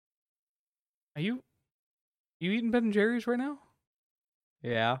Are you eating Ben and Jerry's right now?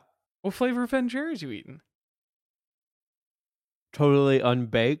 Yeah. What flavor of Ben and Jerry's you eating? Totally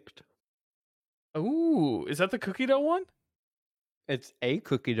unbaked. Ooh, is that the cookie dough one? It's a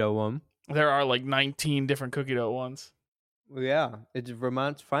cookie dough one. There are like 19 different cookie dough ones. Yeah, it's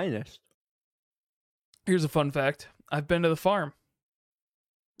Vermont's finest. Here's a fun fact. I've been to the farm.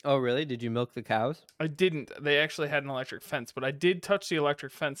 Oh, really? Did you milk the cows? I didn't. They actually had an electric fence, but I did touch the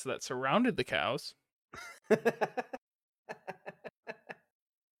electric fence that surrounded the cows.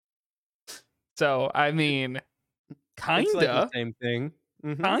 So, I mean, It's like the kinda. same thing.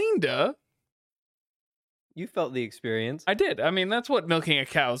 Kinda. You felt the experience. I did. I mean, that's what milking a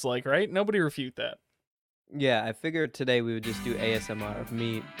cow's like, right? Nobody refute that. Yeah, I figured today we would just do ASMR of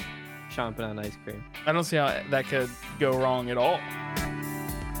me chomping on ice cream. I don't see how that could go wrong at all.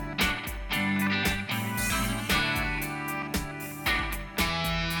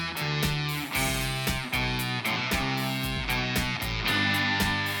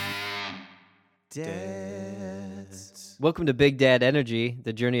 Dads. Welcome to Big Dad Energy,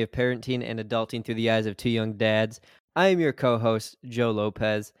 the journey of parenting and adulting through the eyes of two young dads. I am your co-host, Joe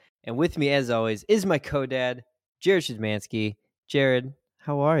Lopez, and with me, as always, is my co-dad, Jared Shizmansky. Jared,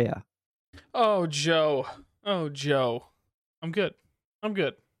 how are ya? Oh, Joe. Oh, Joe. I'm good. I'm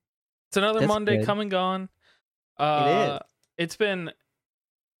good. It's another That's Monday good. come and gone. It is. It's been.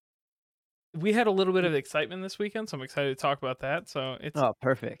 We had a little bit of excitement this weekend, so I'm excited to talk about that. So Oh,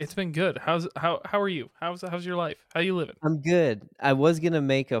 perfect. it's been good. How are you? How's your life? How you living? I'm good. I was gonna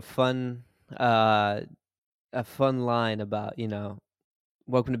make uh, a fun line about,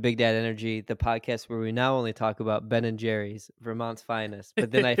 welcome to Big Dad Energy, the podcast where we now only talk about Ben and Jerry's, Vermont's finest.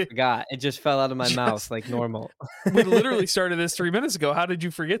 But then I forgot. It just fell out of my mouth Just like normal. we literally started this 3 minutes ago. How did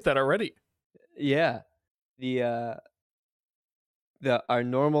you forget that already? Yeah. Our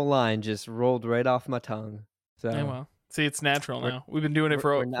normal line just rolled right off my tongue. So Yeah, well, see, it's natural we're now. We've been doing it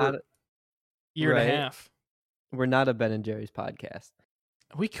we're for not a year and a right. half. We're not a Ben and Jerry's podcast.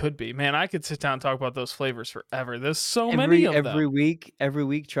 We could be, man. I could sit down and talk about those flavors forever. There's so many of them. Every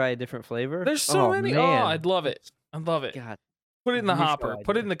week try a different flavor. There's so Oh many. Oh, man. I'd love it. I'd love it. God. Put it in the We shall hopper.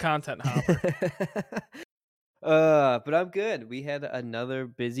 Put it in the content hopper. But I'm good. We had another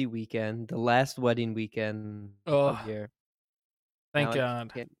busy weekend, the last wedding weekend of Oh, the year. thank Now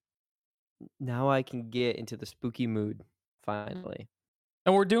God. Now I can get into the spooky mood finally.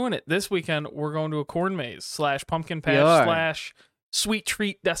 And we're doing it this weekend. We're going to a corn maze / pumpkin We patch are. / sweet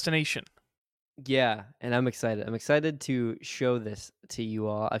treat destination. Yeah, and I'm excited. I'm excited to show this to you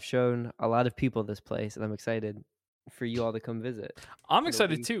all. I've shown a lot of people this place, and I'm excited for you all to come visit. I'm It'll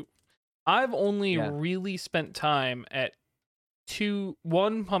excited be too. I've only Yeah. really spent time at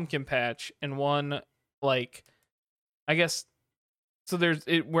one pumpkin patch and one, like, I guess. So there's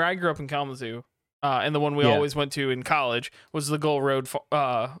where I grew up in Kalamazoo, and the one we Yeah. always went to in college was the Gull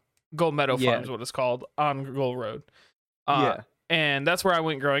Meadow Yeah. Farm is what it's called, on Gull Road. Yeah. And that's where I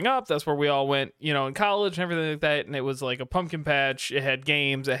went growing up. That's where we all went, in college and everything like that. And it was like a pumpkin patch. It had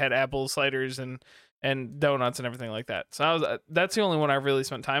games. It had apple ciders and donuts and everything like that. So that's the only one I've really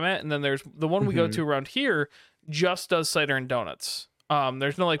spent time at. And then there's the one we go Mhm. to around here just does cider and donuts.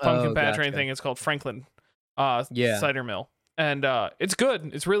 There's no like pumpkin Oh, patch or gotcha. anything. It's called Franklin Yeah. Cider Mill. And it's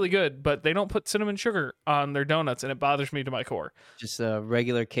good. It's really good, but they don't put cinnamon sugar on their donuts, and it bothers me to my core. Just a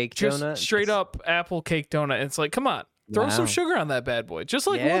regular cake Just donut. straight up apple cake donut. It's like, come on, throw some Wow. sugar on that bad boy, just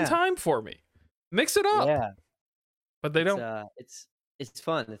like one Yeah. time for me. Mix it up. Yeah. But they It's, don't. it's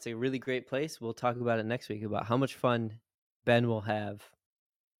fun. It's a really great place. We'll talk about it next week about how much fun Ben will have.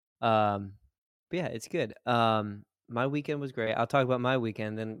 But yeah, it's good. My weekend was great. I'll talk about my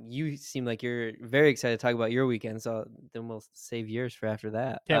weekend. Then you seem like you're very excited to talk about your weekend. So then we'll save yours for after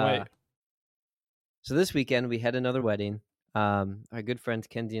that. Can't wait. So this weekend we had another wedding. Our good friends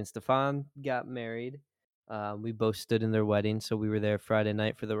Kenzie and Stefan got married. We both stood in their wedding, so we were there Friday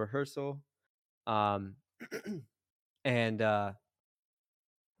night for the rehearsal. Um, and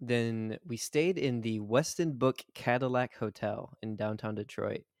then we stayed in the Weston Book Cadillac Hotel in downtown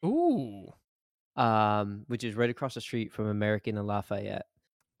Detroit, Ooh. which is right across the street from American and Lafayette.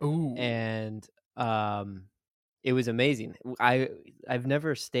 Ooh. And it was amazing. I've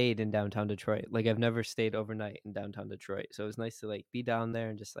never stayed in downtown Detroit. Like I've never stayed overnight in downtown Detroit. So it was nice to like be down there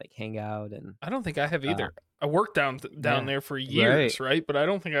and just like hang out and I don't think I have either. I worked down yeah, there for years, right. right? But I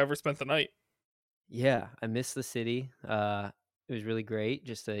don't think I ever spent the night. Yeah, I miss the city. It was really great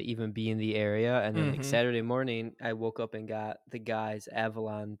just to even be in the area. And then like Mhm. Saturday morning, I woke up and got the guys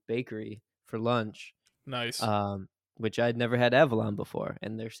Avalon Bakery for lunch, Nice. which I'd never had Avalon before,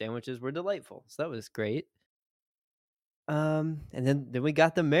 and their sandwiches were delightful. So that was great. And then we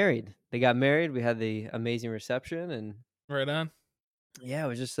got them married. They got married. We had the amazing reception, and Right on. yeah, it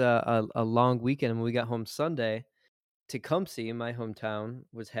was just a long weekend. And when we got home Sunday, Tecumseh, in my hometown,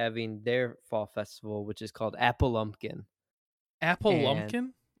 was having their fall festival, which is called Apple Lumpkin. Apple And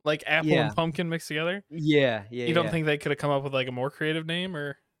lumpkin? Like apple yeah, and pumpkin mixed together? yeah, You don't yeah, think they could have come up with like a more creative name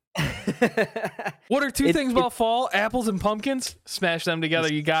or yeah. what are two things It's about fall? Apples and pumpkins? Smash them together.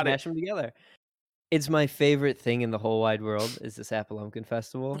 just You got it. smash them together. It's my favorite thing in the whole wide world is this Apple Lumpkin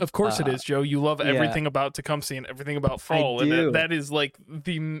festival. Of course it is, Joe. You love Yeah, everything about Tecumseh and everything about I fall, and do. that is like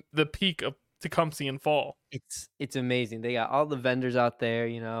the peak of Tecumseh and fall. It's amazing. They got all the vendors out there,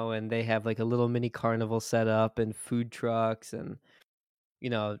 and they have like a little mini carnival set up and food trucks and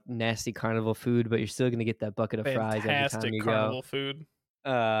nasty carnival food, but you're still gonna get that bucket of fries every time Fantastic you go. carnival food.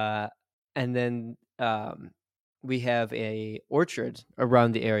 Uh, and then we have a orchard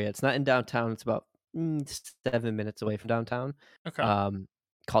around the area. It's not in downtown. It's about 7 minutes away from downtown. Okay. Um,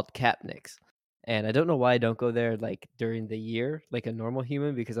 Called Capniks. And I don't know why I don't go there like during the year, like a normal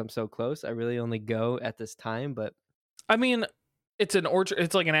human, because I'm so close. I really only go at this time, but I mean, it's an orchard.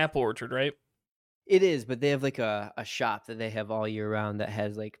 It's like an apple orchard, right? it is. But they have like a shop that they have all year round that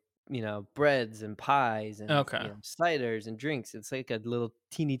has like breads and pies and Okay. ciders and drinks. It's like a little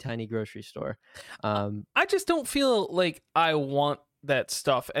teeny tiny grocery store. Um, I just don't feel like I want that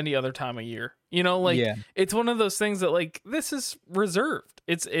stuff any other time of year. Like yeah. it's one of those things that like this is reserved.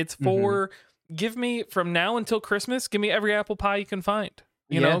 It's Hmm. for give me from now until Christmas, give me every apple pie you can find.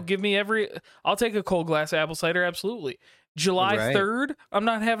 Yeah. Give me I'll take a cold glass of apple cider, absolutely. July Right. 3rd, I'm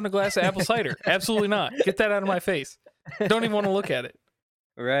not having a glass of apple cider. Absolutely not. Get that out of my face. Don't even want to look at it.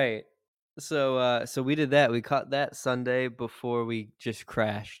 Right. So we did that. We caught that Sunday before we just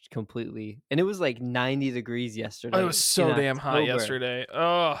crashed completely. And it was like 90 degrees Oh, it yesterday was in so damn hot October. yesterday.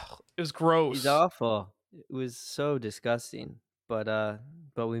 Oh, it was It's gross. awful. It was so disgusting. But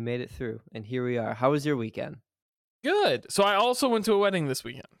we made it through and here we are. How was your weekend? Good. So I also went to a wedding this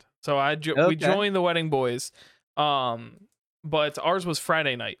weekend. So we Okay. joined the wedding boys. But ours was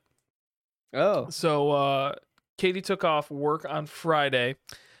Friday night. Oh. So Katie took off work on Friday,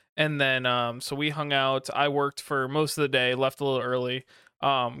 and then so we hung out. I worked for most of the day, left a little early.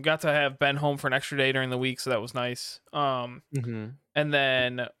 Got to have Ben home for an extra day during the week, so that was nice. Mhm. And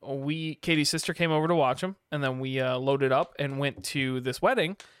then Katie's sister came over to watch him, and then we loaded up and went to this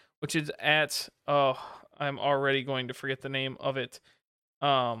wedding, which is at I'm already going to forget the name of it.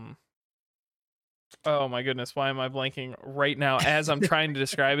 Um, oh my goodness, why am I blanking right now? As I'm trying to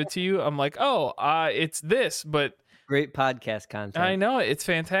describe it to you, I'm like, oh, it's this, but Great podcast I content. know it. It's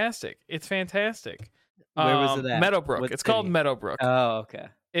fantastic. It's fantastic. Where was it at? Meadowbrook. What It's called city? Meadowbrook. Oh, okay.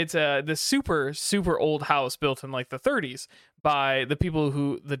 It's this super old house built in like the 30s by the people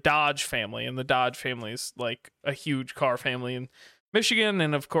who the Dodge family, and the Dodge family is like a huge car family in Michigan,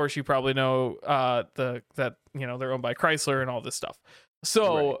 and of course you probably know they're owned by Chrysler and all this stuff. Right.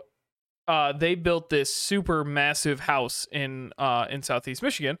 So they built this super massive house in Southeast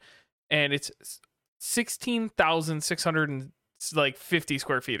Michigan, and it's 16,650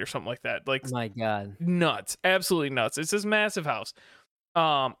 square feet or something like that. Like My God. nuts, absolutely nuts. It's this massive house.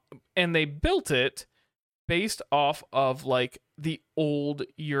 Um, and they built it based off of like the old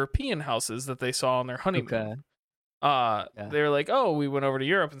European houses that they saw on their Okay. honeymoon. Yeah. They're like, oh, we went over to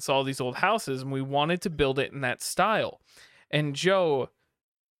Europe and saw these old houses, and we wanted to build it in that style. And Joe,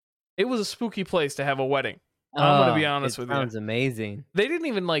 it was a spooky place to have a wedding. I'm gonna be Oh, it honest with you. sounds amazing. They didn't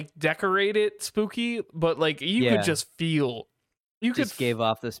even like decorate it spooky, but like you could Yeah. just feel, you could. Just gave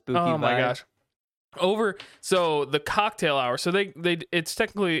off the spooky Oh my vibe. gosh. So the cocktail hour. So it's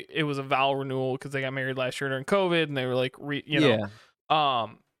technically it was a vow renewal because they got married last year during COVID, and they were like Yeah.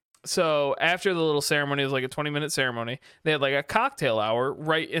 So after the little ceremony, it was like a 20-minute ceremony. They had like a cocktail hour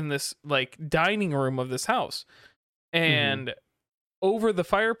right in this like dining room of this house, Mhm. and over the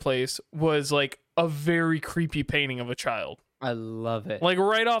fireplace was like a very creepy painting of a child. I love it. Like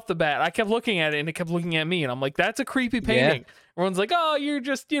right off the bat, I kept looking at it and it kept looking at me, and I'm like, "That's a creepy Yeah. painting." Everyone's like, "Oh, you're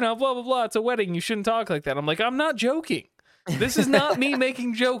just blah blah blah. It's a wedding. You shouldn't talk like that." I'm like, "I'm not joking. This is not me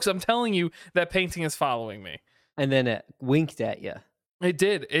making jokes. I'm telling you that painting is following me." And then it winked at you. It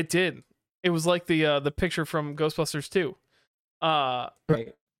did. It did. It was like the picture from Ghostbusters 2. Uh,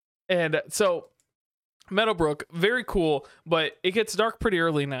 Right. and so Meadowbrook, very cool, but it gets dark pretty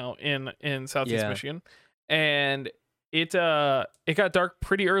early now in Southeast Yeah. Michigan, and it got dark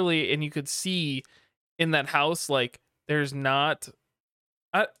pretty early, and you could see in that house like there's not.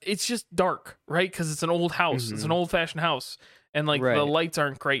 It's just dark, right? Because it's an old house. It's an Mhm. old fashioned house, and like the Right. lights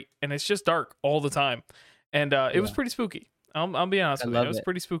aren't great, and it's just dark all the time, and it was Yeah. pretty spooky. I'll be honest I with you, it love was it.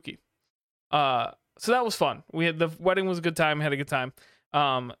 pretty spooky. Uh, so that was fun. We had the wedding was a good time. Had a good time.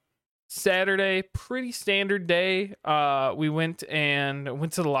 Saturday, pretty standard day. We went to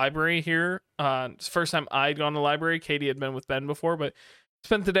the library here. It's the first time I'd gone to the library. Katie had been with Ben before, but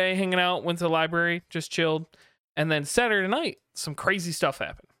spent the day hanging out. Went to the library, just chilled, and then Saturday night, some crazy stuff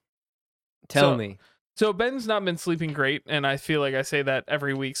happened. Tell me. So Ben's not been sleeping great, and I feel like I say that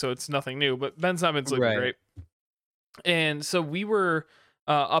every week, so it's nothing new. But Ben's not been sleeping great, and so we were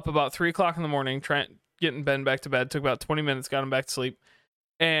up about 3:00 in the morning, getting Ben back to bed. Took about 20 minutes, got him back to sleep,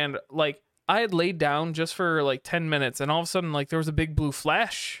 and like I had laid down just for like 10 minutes, and all of a sudden, like there was a big blue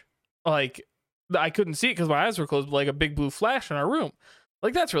flash. Like I couldn't see it because my eyes were closed, but like a big blue flash in our room.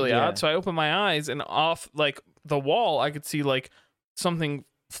 Like that's really odd. So I opened my eyes, and off like the wall, I could see like something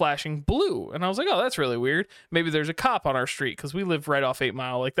flashing blue, and I was like, oh, that's really weird. Maybe there's a cop on our street, because we live right off 8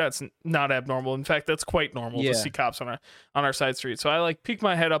 Mile. Like that's not abnormal. In fact, that's quite normal to see cops on our side street. So I like peek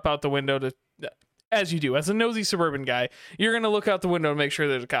my head up out the window to, as you do as a nosy suburban guy, you're gonna look out the window to make sure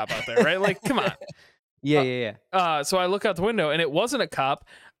there's a cop out there, right? Like come on. So I look out the window, and it wasn't a cop.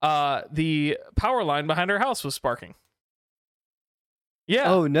 The power line behind our house was sparking.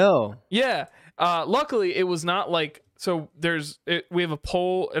 Oh no. Luckily it was not like, so we have a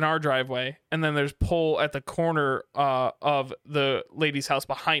pole in our driveway, and then there's pole at the corner of the lady's house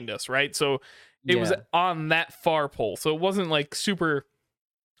behind us, right? So it was on that far pole, so it wasn't like super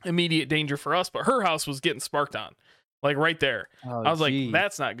immediate danger for us, but her house was getting sparked on, like right there. I was like,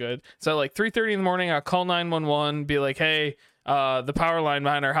 that's not good. So like 3:30 in the morning, I call 911, be like, hey, the power line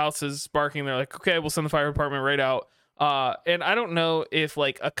behind our house is sparking. They're like, okay, we'll send the fire department right out. And I don't know if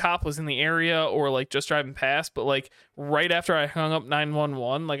like a cop was in the area or like just driving past, but like right after I hung up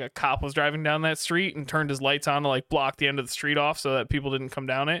 911, like a cop was driving down that street and turned his lights on to like block the end of the street off so that people didn't come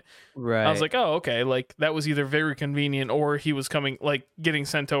down it. Right. I was like, oh, okay. Like that was either very convenient, or he was coming, like getting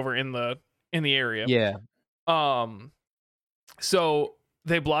sent over in the area. Yeah. So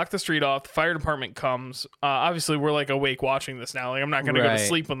they block the street off. The fire department comes. Obviously we're like awake watching this now. Like I'm not going to go to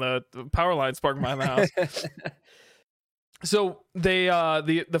sleep when the power line sparked behind the house. So they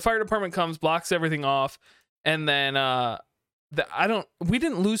the fire department comes, blocks everything off, and then we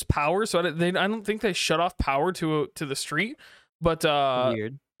didn't lose power, so I don't think they shut off power to the street, but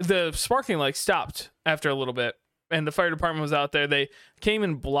weird. The sparking like stopped after a little bit, and the fire department was out there. They came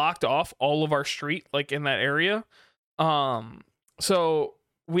and blocked off all of our street, like in that area. So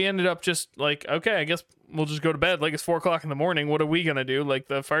we ended up just like, okay, I guess we'll just go to bed. Like it's 4:00 in the morning. What are we gonna do? Like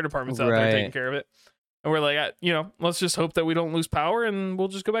the fire department's out there taking care of it. And we're like, let's just hope that we don't lose power, and we'll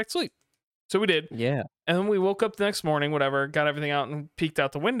just go back to sleep. So we did. Yeah. And then we woke up the next morning, whatever, got everything out and peeked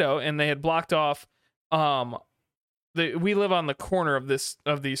out the window, and they had blocked off. We live on the corner of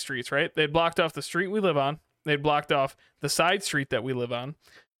these streets, right? They had blocked off the street we live on. They'd blocked off the side street that we live on.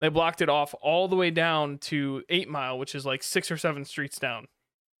 They blocked it off all the way down to 8 Mile, which is like 6 or 7 streets down.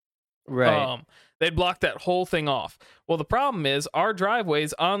 Right. They'd blocked that whole thing off. Well, the problem is our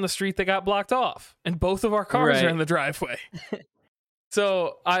driveway's on the street that got blocked off, and both of our cars are in the driveway.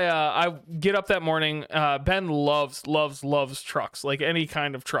 So I get up that morning. Ben loves trucks, like any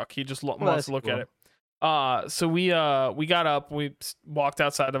kind of truck. He just wants to look at it. So we got up, we walked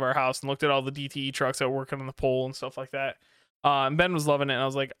outside of our house and looked at all the DTE trucks that were working on the pole and stuff like that. And Ben was loving it, and I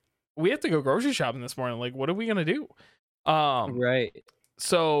was like, we have to go grocery shopping this morning. Like, what are we gonna do? Right.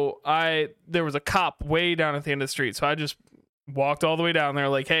 So there was a cop way down at the end of the street. So I just walked all the way down there,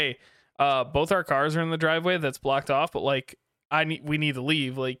 like, hey, both our cars are in the driveway that's blocked off, but like we need to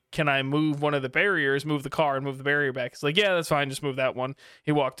leave. Like, can I move one of the barriers, move the car and move the barrier back? He's like, yeah, that's fine. Just move that one.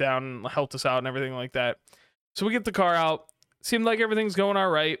 He walked down and helped us out and everything like that. So we get the car out. Seemed like everything's going all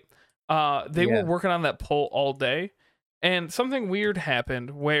right. They were working on that pole all day. And something weird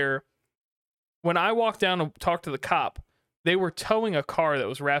happened where when I walked down to talk to the cop, they were towing a car that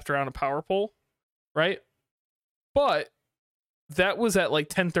was wrapped around a power pole, right? But that was at like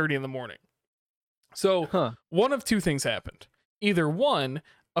 10:30 in the morning. So one of two things happened. Either one,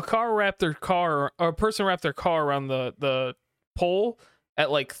 a person wrapped their car around the pole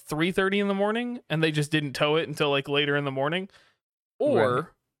at like 3:30 in the morning, and they just didn't tow it until like later in the morning.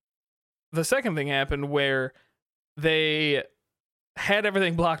 Or the second thing happened where they had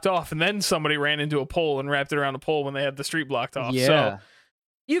everything blocked off, and then somebody ran into a pole and wrapped it around a pole when they had the street blocked off. So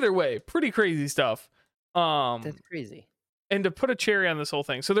either way, pretty crazy stuff. That's crazy. And to put a cherry on this whole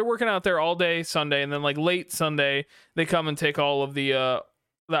thing, so they're working out there all day Sunday, and then like late Sunday they come and take all of the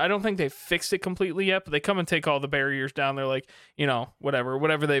I don't think they fixed it completely yet, but they come and take all the barriers down. They're like,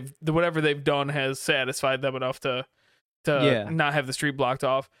 whatever they've done has satisfied them enough to not have the street blocked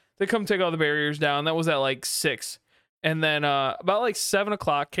off. They come take all the barriers down. That was at like 6. And then about like 7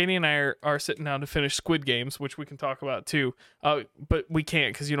 o'clock, Katie and I are sitting down to finish Squid Games, which we can talk about too. But we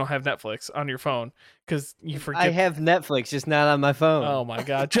can't because you don't have Netflix on your phone because you I forget. have Netflix, just not on my phone. Oh my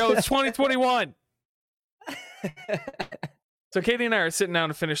God, Joe, it's 2021. So Katie and I are sitting down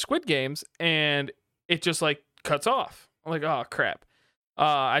to finish Squid Games, and it just like cuts off. I'm like, oh crap.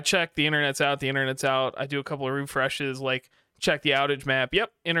 I check the internet's out. The internet's out. I do a couple of refreshes, like check the outage map.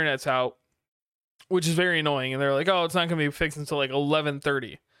 Yep, internet's out, which is very annoying. And they're like, oh, it's not gonna be fixed until like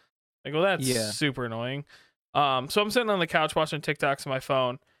 11:30. Like, well, that's super annoying. So I'm sitting on the couch watching TikToks on my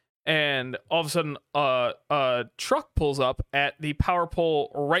phone, and all of a sudden, a truck pulls up at the power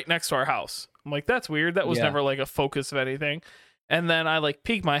pole right next to our house. I'm like, that's weird. That was never like a focus of anything. And then I like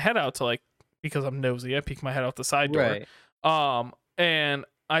peek my head out to like, because I'm nosy, I peek my head out the side door. And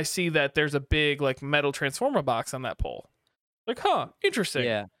I see that there's a big like metal transformer box on that pole. Like, huh, interesting.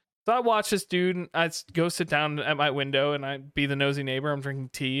 Yeah. So I watch this dude, and I go sit down at my window, and I be the nosy neighbor. I'm drinking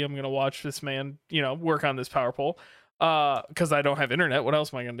tea. I'm gonna watch this man, work on this power pole, because I don't have internet. What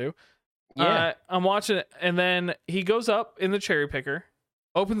else am I gonna do? Yeah. I'm watching it, and then he goes up in the cherry picker,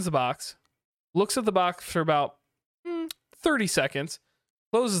 opens the box, looks at the box for about 30 seconds,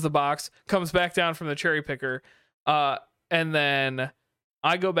 closes the box, comes back down from the cherry picker, and then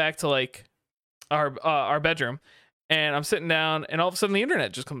I go back to like our bedroom. And I'm sitting down, and all of a sudden the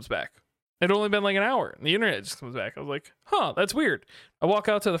internet just comes back. It'd only been like an hour, and the internet just comes back. I was like, huh, that's weird. I walk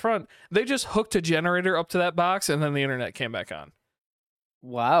out to the front. They just hooked a generator up to that box, and then the internet came back on.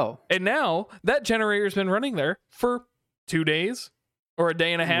 Wow. And now that generator's been running there for 2 days or a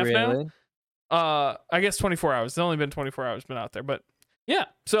day and a half now. I guess 24 hours. It's only been 24 hours been out there. But yeah,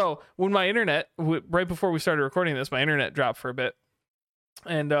 so when my internet, right before we started recording this, my internet dropped for a bit.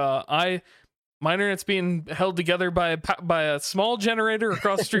 And my internet's being held together by a small generator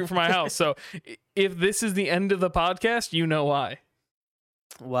across the street from my house. So if this is the end of the podcast, you know why.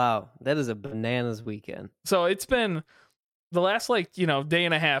 Wow, that is a bananas weekend. So it's been the last day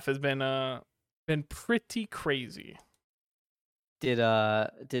and a half has been pretty crazy. Did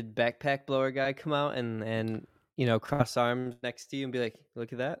backpack blower guy come out and cross arms next to you and be like,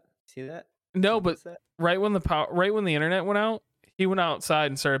 look at that, see that? No, but right when the internet went out, he went outside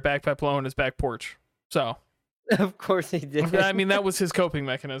and started backpack blowing his back porch. So, of course he did. I mean, that was his coping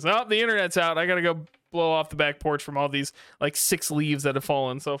mechanism. Oh, the internet's out. I gotta go blow off the back porch from all these like 6 leaves that have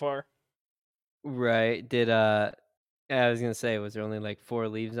fallen so far. Right. I was gonna say, was there only like 4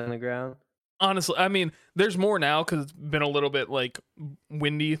 leaves on the ground? Honestly, I mean, there's more now because it's been a little bit like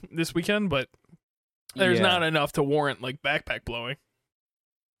windy this weekend, but there's not enough to warrant like backpack blowing.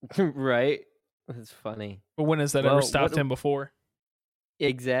 Right. That's funny. But when has that ever stopped him before?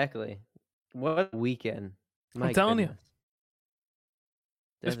 Exactly. What a weekend. I'm telling you.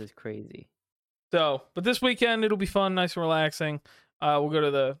 That is crazy. So, but this weekend it'll be fun, nice and relaxing. We'll go to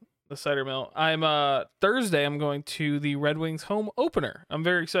the cider mill. Thursday I'm going to the Red Wings home opener. I'm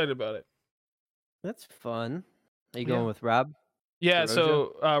very excited about it. That's fun. Are you going with Rob? Yeah, DeRosa?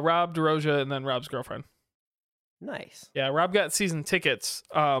 So Rob DeRosa and then Rob's girlfriend. Nice. Yeah, Rob got season tickets,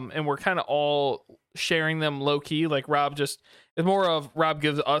 and we're kind of all sharing them low key. Like it's more of Rob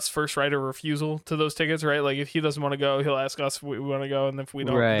gives us first right of refusal to those tickets, right? Like if he doesn't want to go, he'll ask us if we want to go, and if we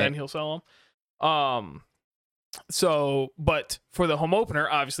don't, then he'll sell them. So, but for the home opener,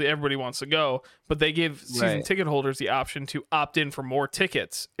 obviously everybody wants to go, but they give season ticket holders the option to opt in for more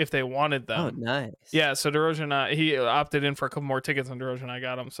tickets if they wanted them. Oh, nice. Yeah, so DeRozan and I, he opted in for a couple more tickets, and DeRozan and I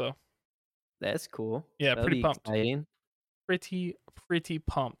got them. So that's cool. Yeah, That'll pretty pumped. Exciting. Pretty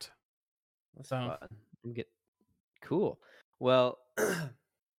pumped. That's fun. Cool. Well,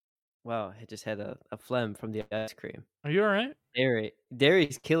 wow, I just had a phlegm from the ice cream. Are you all right?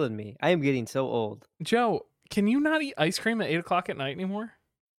 Dairy's killing me. I am getting so old. Joe, can you not eat ice cream at 8 o'clock at night anymore?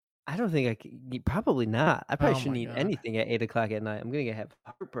 I don't think I can. Probably not. I probably shouldn't eat anything at 8 o'clock at night. I'm gonna have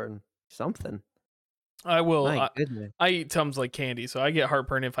heartburn. Something. I will. My goodness. I eat Tums like candy, so I get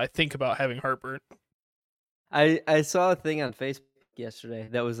heartburn if I think about having heartburn. I saw a thing on Facebook yesterday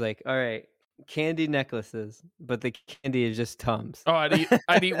that was like, all right, candy necklaces, but the candy is just Tums. Oh,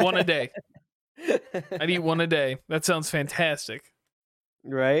 I'd eat one a day. I'd eat one a day. That sounds fantastic.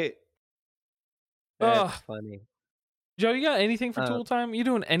 Right? That's funny. Joe, you got anything for Tool Time? You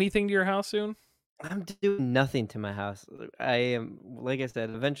doing anything to your house soon? I'm doing nothing to my house. I am, like I said,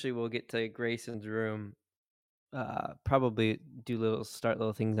 eventually we'll get to Grayson's room. Probably start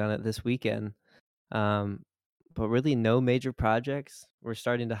little things on it this weekend. But really no major projects. We're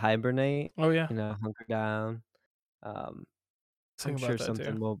starting to hibernate. Oh yeah. Hunker down. I'm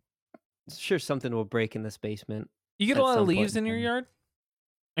sure something will break in this basement. You get a lot of leaves in your yard?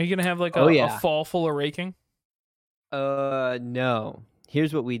 Are you gonna have like a fall full of raking? No.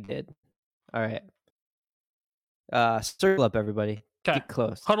 Here's what we did. All right. Circle up, everybody. Okay. Get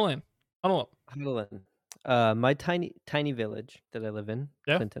close. Huddle in. Huddle up. Huddle in. My tiny village that I live in,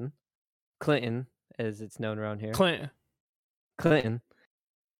 Yeah. Clinton, as it's known around here. Clinton.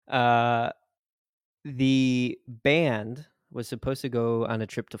 Uh, the band was supposed to go on a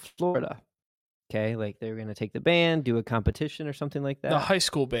trip to Florida. Okay, like they were gonna take the band, do a competition or something like The that. high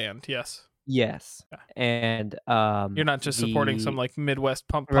school band, yes. Yes, Yeah. and You're not just supporting some like Midwest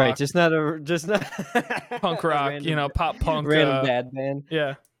punk rock, right, just not punk rock, pop punk, random dad band.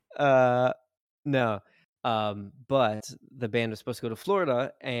 yeah. No, but the band was supposed to go to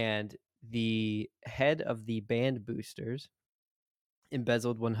Florida, and the head of the band boosters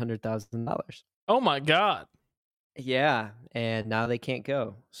embezzled $100,000. Oh my God. Yeah, and now they can't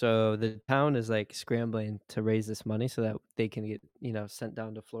go. So the town is like scrambling to raise this money so that they can get, sent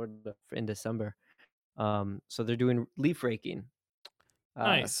down to Florida in December. So they're doing leaf raking.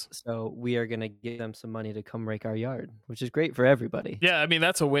 Nice. So we are gonna give them some money to come rake our yard, which is great for everybody. Yeah, I mean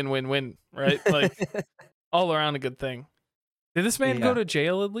that's a win-win-win, right? Like all around a good thing. Did this man go to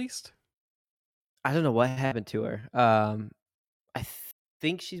jail at least? I don't know what happened to her. I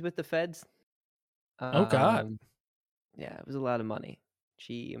think she's with the feds. Oh God. Yeah, it was a lot of money.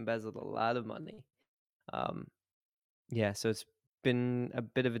 She embezzled a lot of money. Yeah, so it's been a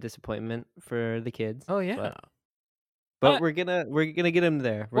bit of a disappointment for the kids. Oh yeah. But we're gonna get them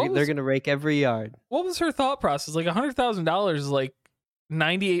there. They're gonna rake every yard. What was her thought process? Like $100,000 is like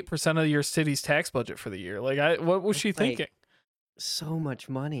 98% of your city's tax budget for the year. Like, what was she thinking? So much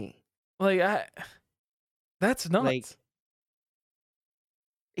money. That's nuts. Like,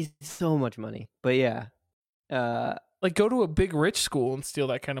 it's so much money. But yeah, like go to a big rich school and steal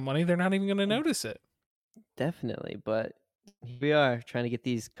that kind of money. They're not even gonna notice it. Definitely, but here we are trying to get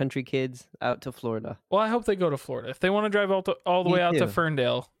these country kids out to Florida. Well, I hope they go to Florida. If they want to drive all the way out to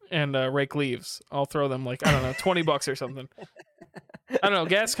Ferndale and rake leaves, I'll throw them like, I don't know, $20 or something. I don't know.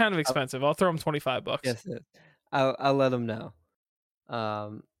 Gas kind of expensive. I'll throw them $25. Yes, I'll let them know.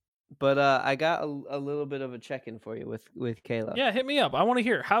 But I got a little bit of a check-in for you with Kayla. Yeah, hit me up. I want to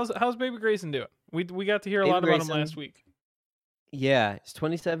hear how's Baby Grayson doing. We got to hear a lot about him last week. Yeah, it's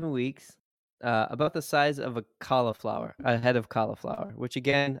 27 weeks. About the size of a head of cauliflower, which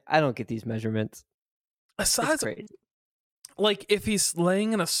again, I don't get these measurements. A size, like if he's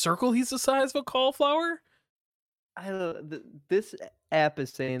laying in a circle, he's the size of a cauliflower. This app is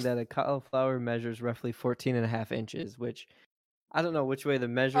saying that a cauliflower measures roughly 14.5 inches, which I don't know which way they're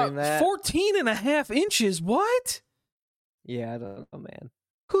measuring that. 14.5 inches? What? Yeah, I don't know, man.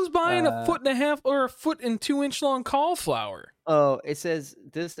 Who's buying a 1.5 or a 1.2 long cauliflower? Oh, this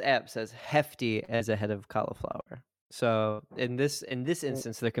app says hefty as a head of cauliflower. So in this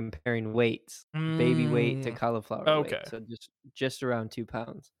instance, they're comparing weights, baby weight to cauliflower weight. So just around 2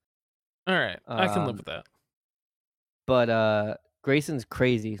 pounds. All right, I can live with that. But Grayson's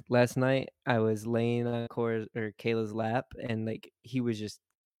crazy. Last night I was laying on Kayla's lap, and like he was just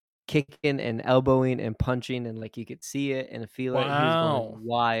kicking and elbowing and punching, and like you could see it and feel it. He was going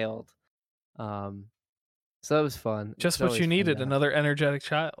wild. So that was fun. Just what you needed, another energetic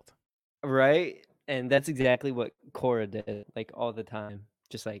child. Right? And that's exactly what Cora did, like all the time.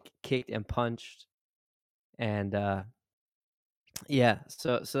 Just like kicked and punched. And yeah,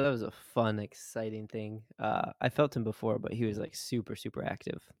 so that was a fun, exciting thing. I felt him before, but he was like super, super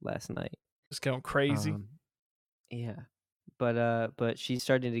active last night. Just going crazy. Yeah. But she's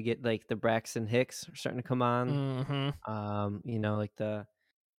starting to get like the Braxton Hicks are starting to come on. Mm-hmm. Like the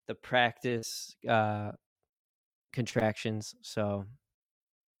practice contractions. So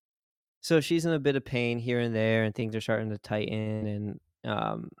she's in a bit of pain here and there, and things are starting to tighten.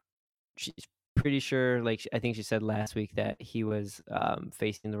 And she's pretty sure, like I think she said last week, that he was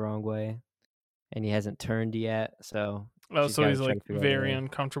facing the wrong way, and he hasn't turned yet. So so he's like very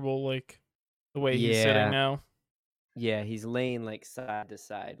uncomfortable, like the way he's sitting now. Yeah, he's laying like side to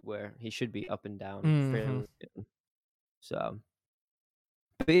side where he should be up and down. Mm-hmm. So,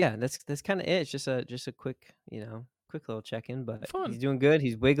 but yeah, that's kind of it. It's just a quick little check-in, but fun. He's doing good.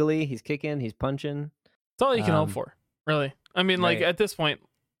 He's wiggly. He's kicking. He's punching. That's all you can hope for, really. I mean, like at this point,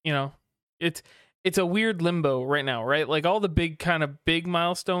 it's a weird limbo right now, right? Like all the big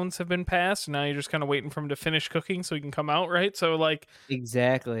milestones have been passed, and now you're just kind of waiting for him to finish cooking so he can come out, right? So like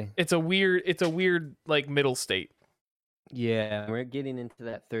exactly, it's a weird like middle state. Yeah, we're getting into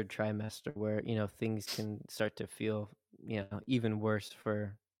that third trimester where things can start to feel even worse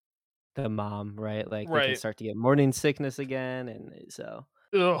for the mom, right? Like they can start to get morning sickness again, and so.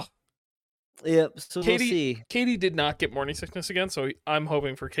 Ugh. Yep. So we'll see. Katie did not get morning sickness again, so I'm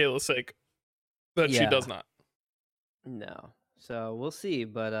hoping for Kayla's sake that she does not. No. So we'll see,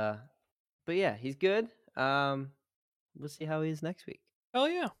 but yeah, he's good. We'll see how he is next week. Hell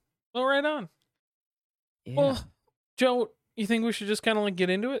yeah. Well, right on. Yeah. Well, Joe, you think we should just kind of like get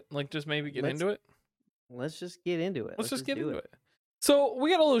into it? Like just maybe get Let's into it? let's just get into it. Let's Let's just just get do into it. it. So we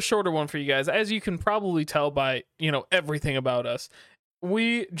got a little shorter one for you guys. As you can probably tell by, everything about us.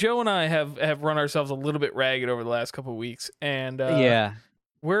 Joe and I have run ourselves a little bit ragged over the last couple of weeks, and Yeah.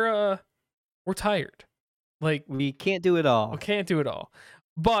 we're tired. Like We can't do it we all. can't do it all.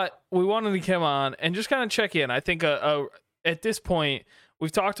 But we wanted to come on and just kind of check in. I think at this point,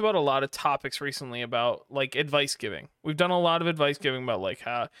 we've talked about a lot of topics recently about like advice giving. We've done a lot of advice giving about like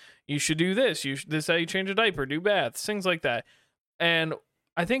how you should do this. This is how you change a diaper, do baths, things like that. And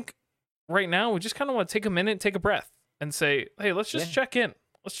I think right now we just kind of want to take a minute, take a breath, and say, hey, let's just Yeah. check in.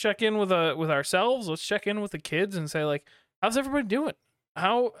 Let's check in with ourselves. Let's check in with the kids and say like, how's everybody doing?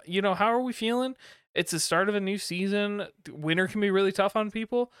 How are we feeling? It's the start of a new season. Winter can be really tough on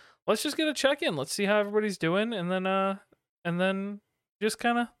people. Let's just get a check in. Let's see how everybody's doing, and then just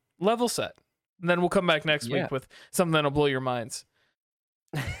kind of level set. And then we'll come back next Yeah. week with something that'll blow your minds.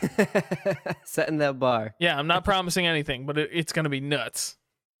 Setting that bar. Yeah, I'm not promising anything, but it's gonna be nuts.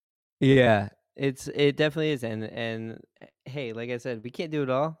 Yeah. It definitely is, and hey, like I said, we can't do it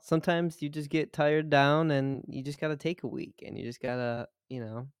all. Sometimes you just get tired down, and you just gotta take a week, and you just gotta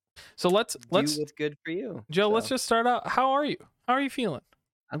So let's do what's good for you. Joe, let's So just start out. How are you? How are you feeling?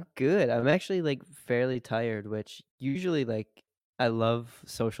 I'm good. I'm actually like fairly tired, which usually like I love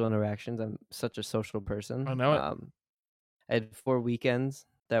social interactions. I'm such a social person. I know it. I had 4 weekends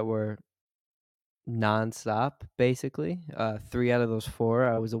that were nonstop, basically. 3 out of those 4,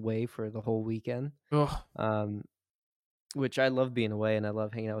 I was away for the whole weekend. Ugh, Um, which I love being away and I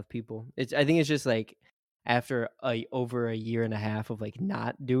love hanging out with people. I think it's just like after over a year and a half of like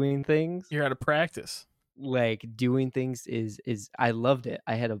not doing things, you're out of practice. like doing things is I loved it.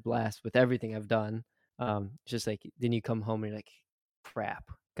 I had a blast with everything I've done. Just like then you come home and you're like, crap,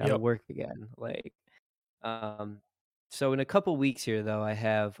 gotta Yep. work again. Like, so in a couple weeks here though, I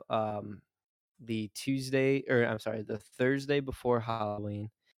have the Thursday before Halloween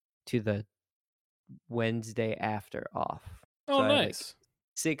to the Wednesday after off. Oh, So I have like nice.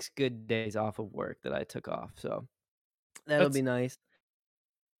 6 good days off of work that I took off. So that'll That's be nice.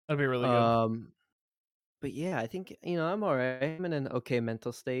 that'd be really good. Um, but yeah, I think I'm all right. I'm in an okay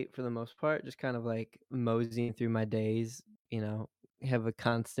mental state for the most part. Just kind of like moseying through my days. Have a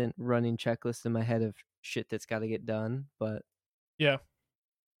constant running checklist in my head of shit that's got to get done. But Yeah.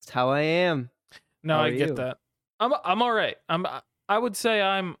 it's how I am. No, How I are get you? that. I'm all right. I would say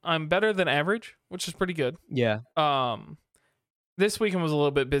I'm better than average, which is pretty good. Yeah. This weekend was a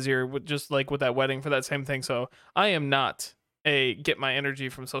little bit busier with just like with that wedding for that same thing. So I am not a get my energy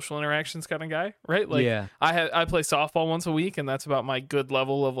from social interactions kind of guy, right? Like Yeah. I play softball once a week, and that's about my good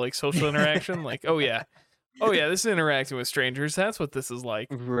level of like social interaction. Like, oh yeah, this is interacting with strangers. That's what this is like.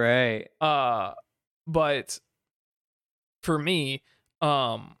 Right. But for me,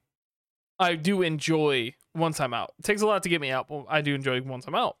 I do enjoy once I'm out. It takes a lot to get me out, but I do enjoy once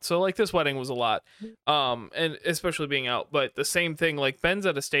I'm out. So like this wedding was a lot. And especially being out. But the same thing, like Ben's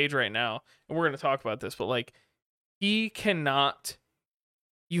at a stage right now, and we're gonna talk about this, but like you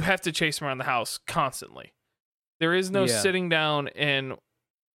have to chase him around the house constantly. There is no Yeah. sitting down and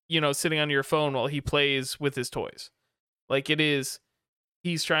sitting on your phone while he plays with his toys. Like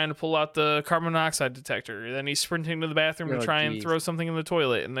he's trying to pull out the carbon monoxide detector, then he's sprinting to the bathroom to Oh, try and geez. throw something in the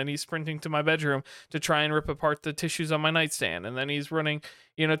toilet, and then he's sprinting to my bedroom to try and rip apart the tissues on my nightstand, and then he's running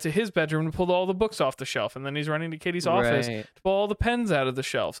to his bedroom to pull all the books off the shelf, and then he's running to Katie's office Right. to pull all the pens out of the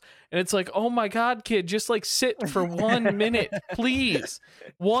shelves. And it's like, oh my god, kid, just like sit for 1 minute, please.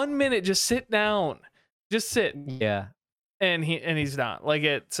 1 minute, just sit down, just sit. Yeah. And he's not like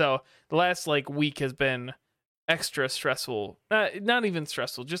it. So the last like week has been extra stressful, not even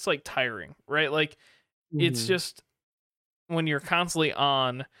stressful, just like tiring, right? Like it's Mhm. just when you're constantly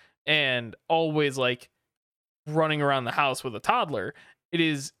on and always like running around the house with a toddler, it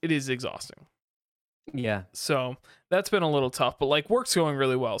is exhausting. Yeah. So that's been a little tough, but like work's going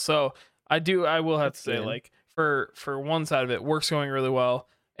really well. So I will have to That's say good. like for one side of it, work's going really well.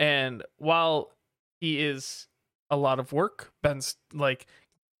 And while he is a lot of work, Ben's like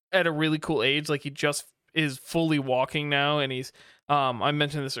at a really cool age. Like he just is fully walking now, and he's I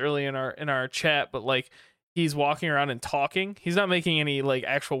mentioned this early in our chat, but like he's walking around and talking. He's not making any like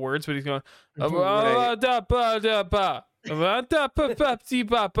actual words, but he's going Right.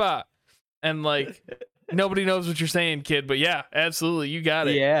 and like nobody knows what you're saying, kid. But yeah, absolutely, you got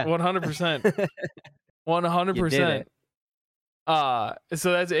it. Yeah. 100%. You did 100%. it.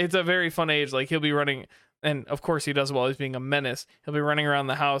 So it's a very fun age. Like he'll be running and of course he does it while he's being a menace. He'll be running around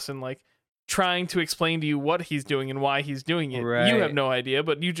the house and like trying to explain to you what he's doing and why he's doing it. You have Right. no idea,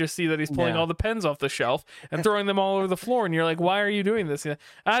 but you just see that he's pulling Yeah. all the pens off the shelf and throwing them all over the floor, and you're like, "Why are you doing this?" You're like,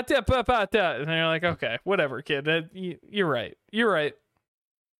 "Ah, da, ba, ba, da." And you're like, "Okay, whatever, kid. You're right. You're right.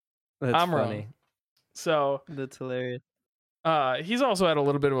 That's I'm wrong." funny. So, That's hilarious. he's also had a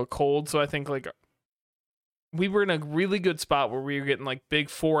little bit of a cold, so I think like we were in a really good spot where we were getting like big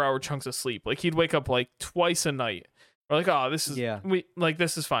 4 hour chunks of sleep. Like he'd wake up like twice a night. We're like, oh, Yeah.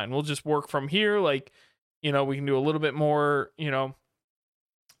 this is fine. We'll just work from here. Like, we can do a little bit more,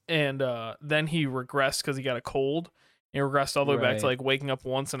 And then he regressed because he got a cold. He regressed all the way back to Right. like waking up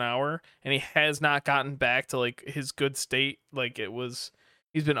once an hour, and he has not gotten back to like his good state. Like he's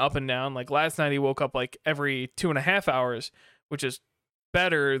been up and down. Like last night he woke up like every 2.5 hours, which is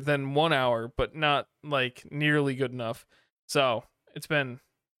better than 1 hour, but not like nearly good enough. So it's been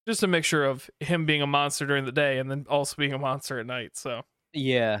just a mixture of him being a monster during the day and then also being a monster at night. So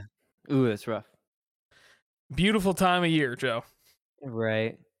Yeah. Ooh, that's rough. beautiful time of year, Joe.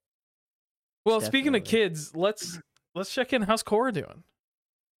 Right. Well, speaking of Definitely. kids, let's check in. How's Cora doing?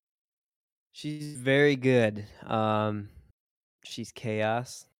 She's very good. She's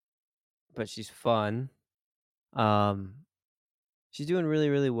chaos, but she's fun. Um, she's doing really,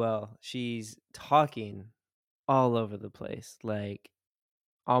 really well. She's talking all over the place, like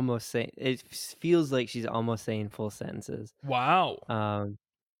almost saying feels like she's almost saying full sentences. Wow. Um,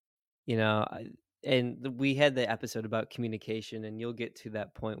 you know, we had the episode about communication, and you'll get to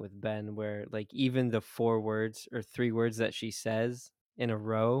that point with Ben where like even the 4 words or 3 words that she says in a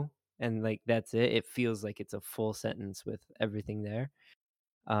row, and like that's it. It feels like it's a full sentence with everything there.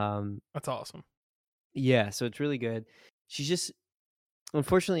 Um, That's awesome. yeah, so it's really good. She's just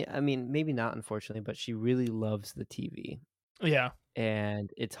unfortunately, I mean, maybe not unfortunately, but she really loves the TV, Yeah.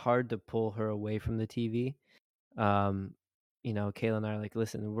 and it's hard to pull her away from the TV. Um, Kayla and I are like,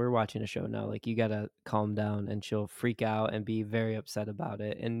 listen, we're watching a show now. Like, you gotta calm down, and she'll freak out and be very upset about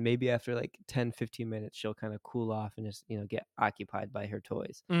it. And maybe after like 10, 15 minutes, she'll kind of cool off and just, get occupied by her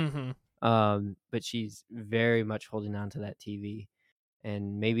toys. Mm-hmm. But she's very much holding on to that TV.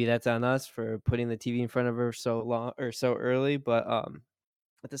 And maybe that's on us for putting the TV in front of her so long or so early. But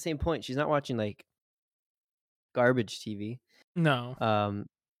at the same point, she's not watching like garbage TV. No. Um,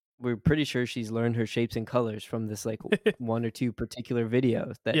 we're pretty sure she's learned her shapes and colors from this like 1 or 2 particular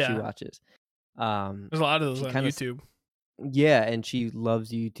videos that she Yeah. watches. There's a lot of those She on kind of YouTube. yeah, and she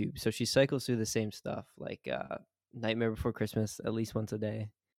loves YouTube, so she cycles through the same stuff like Nightmare Before Christmas at least once a day,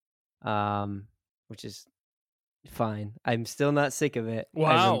 which is fine. I'm still not sick of it. I've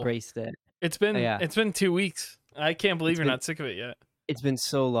Wow. embraced it. It's been Yeah, it's been 2 weeks. I can't believe it's you're been not sick of it yet. it's been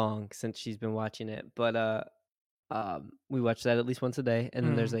so long since she's been watching it, but we watch that at least once a day, and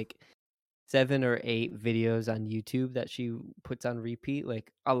then there's Mm. like 7 or 8 videos on YouTube that she puts on repeat.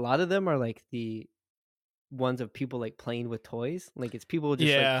 Like a lot of them are like the ones of people like playing with toys. Like it's people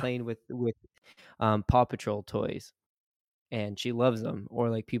just like Yeah. playing with Paw Patrol toys, and she loves them. Or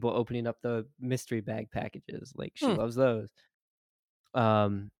like people opening up the mystery bag packages. Like she Hmm. loves those.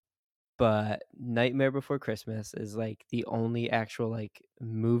 Um, but Nightmare Before Christmas is like the only actual like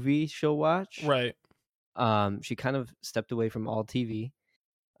movie she'll watch. Right. She kind of stepped away from all TV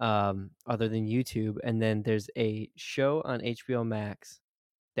other than YouTube, and then there's a show on HBO Max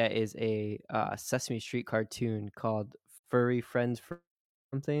that is a Sesame Street cartoon called Furry Friends for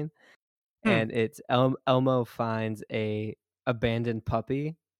something, Hmm. and it's Elmo finds a abandoned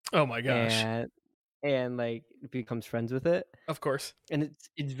puppy Oh my gosh. and like becomes friends with it, Of course. and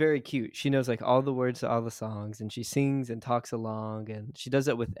it's very cute. She knows like all the words to all the songs, and she sings and talks along, and she does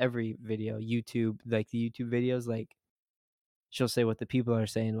it with every video. YouTube, like the YouTube videos, like she'll say what the people are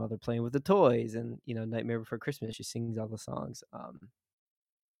saying while they're playing with the toys, and Nightmare Before Christmas, she sings all the songs.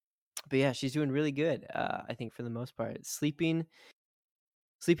 But yeah, she's doing really good. I think for the most part, sleeping's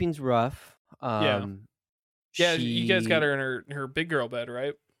rough. Yeah. Yeah, you guys got She her in her big girl bed,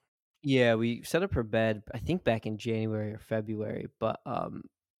 right? Yeah, we set up her bed. I think back in January or February, but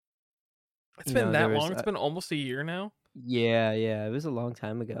It's been there that was long. It's been almost a year now. yeah, it was a long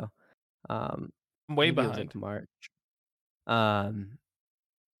time ago. Um, I'm way maybe it was like behind. March. Um,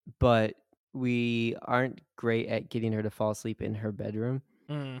 but we aren't great at getting her to fall asleep in her bedroom.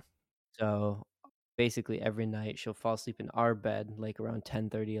 Mm. So basically every night she'll fall asleep in our bed like around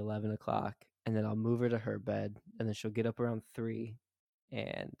 10:30, 11 o'clock, and then I'll move her to her bed, and then she'll get up around 3,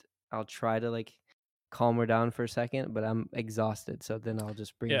 and I'll try to like calm her down for a second, but I'm exhausted, so then I'll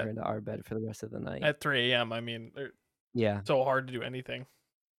just bring Yeah. her into our bed for the rest of the night. At 3 a.m. I mean, they're Yeah. so hard to do anything.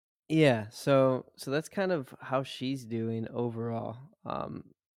 Yeah, so that's kind of how she's doing overall.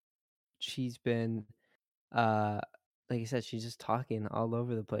 She's been uh, like I said, she's just talking all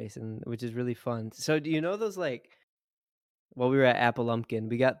over the place, and which is really fun. So, do you know those like while we were at Apple Lumpkin,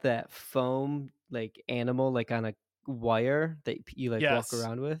 we got that foam like animal like on a wire that you like walk Yes.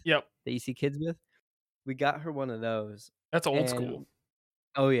 around with Yep. that you see kids with? We got her one of those, That's old school. and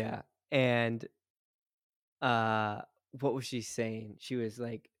oh yeah, and uh, what was she saying? She was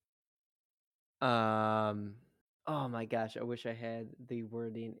like, um, oh my gosh, I wish I had the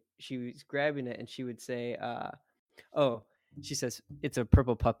wording. She was grabbing it, and she would say, oh, she says it's a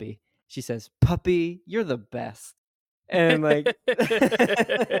purple puppy. She says, "Puppy, you're the best," and like,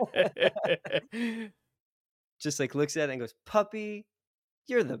 just like looks at it and goes, "Puppy,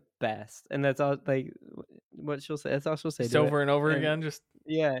 you're the best," and that's all. Like, what she'll say. That's all she'll say Just to it, over and over and again, just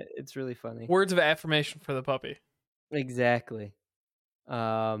yeah, it's really funny. words of affirmation for the puppy. Exactly.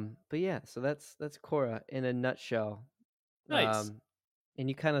 But yeah, so that's Cora in a nutshell. Nice. Um, and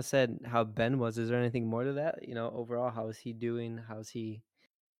you kind of said how Ben was. Is there anything more to that? You know, overall, how is he doing? How's he?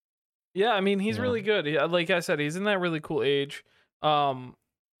 Yeah, I mean, You he's know, really good. Like I said, he's in that really cool age. Um,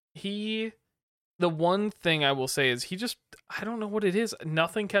 he the one thing I will say is he just I don't know what it is.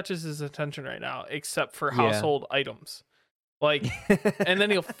 Nothing catches his attention right now except for yeah, household items. Like and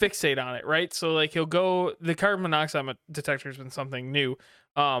then he'll fixate on it, right? So like he'll go the carbon monoxide detector has been something new.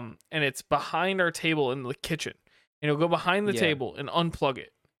 And it's behind our table in the kitchen. And he'll go behind the yeah, table and unplug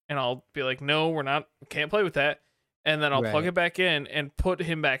it. And I'll be like, "No, we're not can't play with that." And then I'll plug right. it back in and put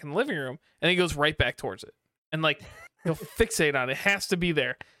him back in the living room, and he goes right back towards it. And like he'll fixate on it. It has to be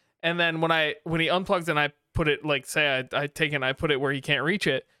there. And then when he unplugs and I put it like say I take it and I put it where he can't reach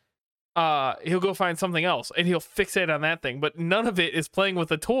it, he'll go find something else and he'll fixate on that thing, but none of it is playing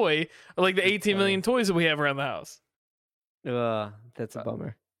with a toy like the That's 18 funny. million toys that we have around the house. That's a Uh,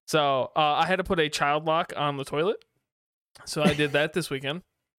 bummer. So I had to put a child lock on the toilet, so I did that this weekend.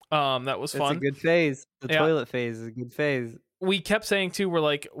 That was That's a fun. good phase. The Yeah, toilet phase is a good phase. we kept saying too, we're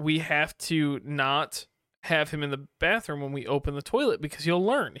like, we have to not have him in the bathroom when we open the toilet because he'll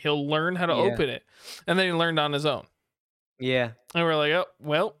learn how to Yeah, open it, and then he learned on his own. yeah. And we're like, oh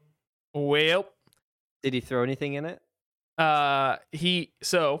well. Did he throw anything in it? He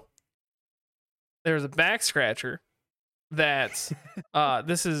so there's a back scratcher that's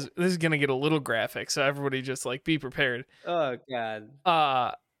this is gonna get a little graphic, so everybody just like be prepared. Oh God.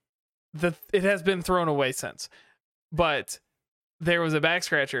 Uh it has been thrown away since, but there was a back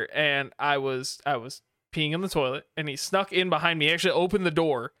scratcher, and I was peeing in the toilet, and he snuck in behind me. He actually opened the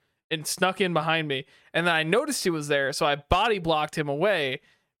door and snuck in behind me, and then I noticed he was there, so I body blocked him away,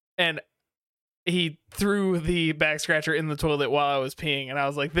 and he threw the back scratcher in the toilet while I was peeing, and I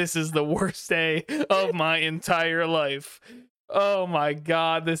was like, "This is the worst day of my entire life. Oh my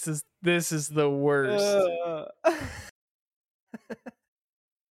god, this is the worst." Uh,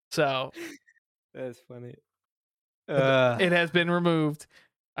 So That's funny. it has been removed.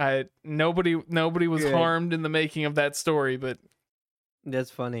 I nobody was Good. harmed in the making of that story, but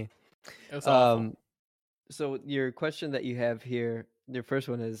That's funny. it was awful. Um, so your question that you have here, your first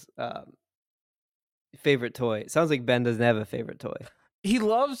one is favorite toy. It sounds like Ben doesn't have a favorite toy. He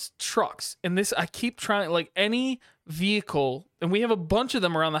loves trucks, and this I keep trying like any vehicle, and we have a bunch of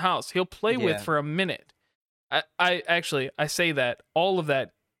them around the house. He'll play with Yeah. for a minute. I actually I say that all of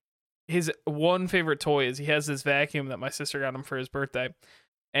that. His one favorite toy is he has this vacuum that my sister got him for his birthday,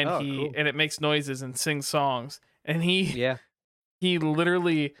 and Oh, cool. it makes noises and sings songs, and Yeah. he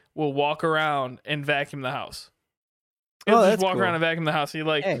literally will walk around and vacuum the house. He'll Oh, just that's walk around cool. and vacuum the house.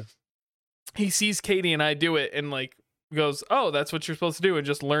 Hey, He sees Katie and I do it and like goes, "Oh, that's what you're supposed to do," and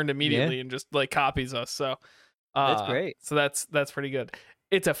just learned yeah, immediately and just like copies us. So that's great. that's pretty good.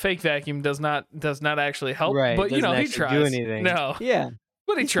 It's a fake vacuum, does not actually help, Right. but you Doesn't know, he actually do tries. anything. No, Yeah.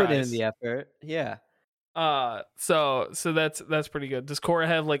 but he He's putting in tries. the effort. Yeah. So that's pretty good. Does Cora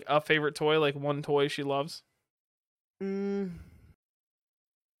have like a favorite toy, like one toy she loves? Mm,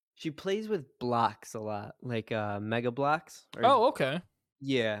 she plays with blocks a lot, like mega blocks or Oh, okay.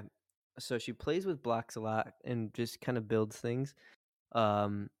 yeah. So she plays with blocks a lot and just kind of builds things.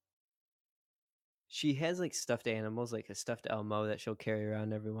 Um she has like stuffed animals, like a stuffed Elmo that she'll carry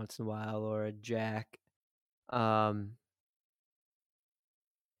around every once in a while or a Jack. Um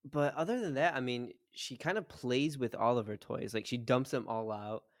but other than that, I mean, she kind of plays with all of her toys. Like she dumps them all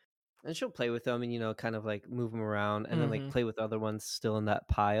out and she'll play with them and kind of like move them around and then like Hmm. play with other ones still in that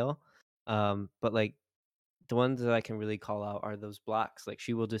pile. But like the ones that I can really call out are those blocks. Like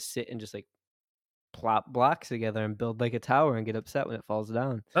she will just sit and just like plop blocks together and build like a tower and get upset when it falls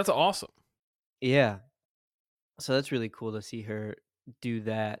down. That's awesome. Yeah. So that's really cool to see her do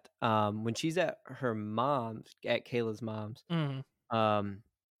that. When she's at her mom's, at Kayla's mom's, Hmm. um,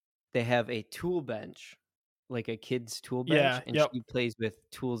 they have a tool bench. like a kid's tool bench, Yeah. and Yep. she plays with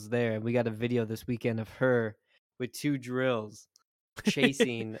tools there. And we got a video this weekend of her with 2 drills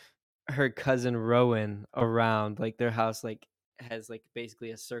chasing her cousin Rowan around. Like their house like has like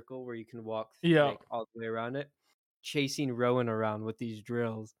basically a circle where you can walk Yeah. like all the way around it, chasing Rowan around with these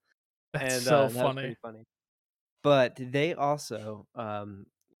drills. That's And so that was funny. pretty funny. But they also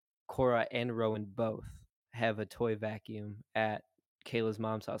Cora and Rowan both have a toy vacuum at Kayla's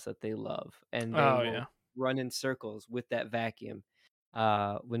mom's house that they love, and they Oh will yeah. run in circles with that vacuum.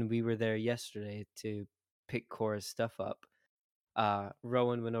 When we were there yesterday to pick Cora's stuff up,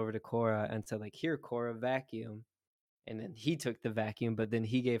 Rowan went over to Cora and said, like, "Here, Cora, vacuum." And then he took the vacuum, but then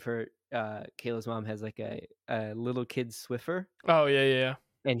he gave her. Kayla's mom has like a little kid Swiffer, Oh yeah. Yeah. Yeah.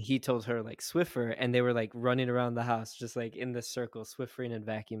 and he told her like Swiffer, and they were like running around the house just like in this circle, Swiffering and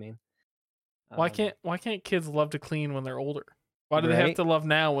vacuuming. Um, Why can't kids love to clean when they're older? Why do they have right, to love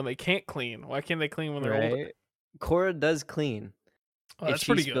now when they can't clean? Why can't they clean when they're older? right. Cora does clean. Oh, If that's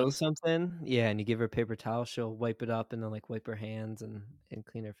she pretty good. spills something, yeah, and you give her a paper towel, she'll wipe it up and then like wipe her hands and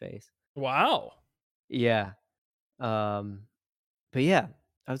clean her face. Wow. Yeah. Um, but yeah,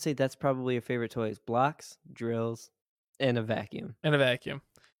 I would say that's probably your favorite toys: blocks, drills, and a vacuum. And a vacuum.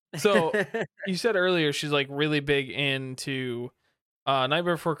 So you said earlier she's like really big into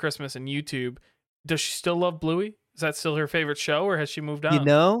Nightmare Before Christmas and YouTube. Does she still love Bluey? Is that still her favorite show, or has she moved You on?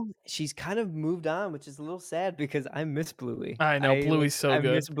 know, she's kind of moved on, which is a little sad because I miss Bluey. I know Bluey's so I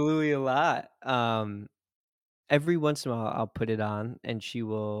miss good. Bluey a lot. Every once in a while I'll put it on and she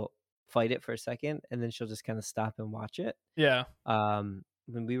will fight it for a second and then she'll just kind of stop and watch it. Yeah.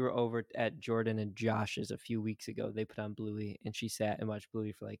 When we were over at Jordan and Josh's a few weeks ago, they put on Bluey and she sat and watched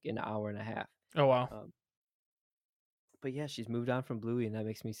Bluey for like an hour and a half. Oh wow. Um, but yeah, she's moved on from Bluey and that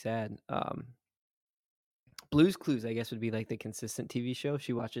makes me sad. Blue's Clues, I guess, would be like the consistent TV show.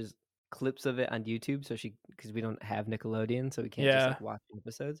 She watches clips of it on YouTube, so because we don't have Nickelodeon, so we can't just Yeah. like watch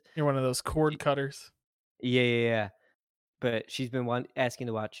episodes. You're one of those cord She, cutters. yeah, yeah, yeah. But she's been asking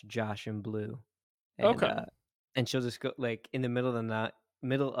to watch Josh and Blue, and Okay. uh, and she'll just go like in the middle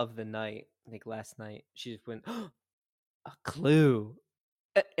of the night, like last night, she just went a clue,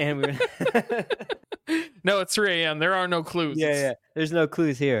 and we were No, it's 3 a.m. There are no clues. yeah, It's yeah. There's no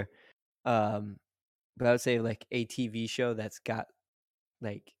clues here. Um, but I would say like a TV show that's got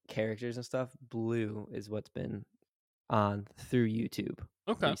like characters and stuff. Blue is what's been on through YouTube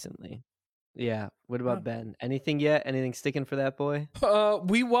okay. recently. Yeah. What Huh. about Ben? Anything yet? Anything sticking for that boy?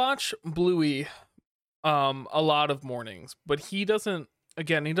 We watch Bluey a lot of mornings, but he doesn't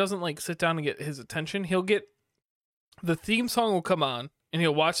like sit down and get his attention. He'll get the theme song will come on and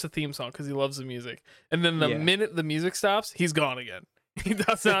he'll watch the theme song because he loves the music. And then the Yeah. minute the music stops, he's gone again. He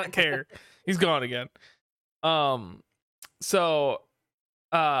does not care. He's gone again. So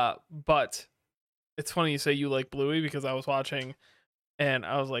but it's funny you say you like Bluey because I was watching and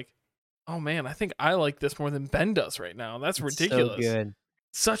I was like, oh man, I think I like this more than Ben does right now. That's It's ridiculous. so good.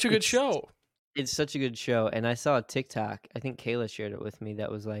 Such a good It's show. it's such a good show. And I saw a TikTok. I think Kayla shared it with me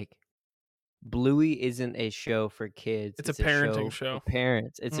that was like Bluey isn't a show for kids. It's a It's a parenting show for show.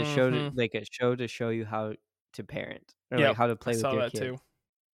 parents. It's a show Mm-hmm. like a show to show you how to parent or like Yep. how to I play with saw your that kids. too.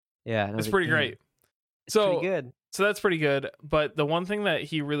 Yeah. And I It's was like, pretty damn, great. it's pretty So good. so that's pretty good. But the one thing that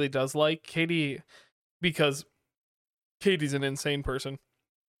he really does like, Katie, because Katie's an insane person,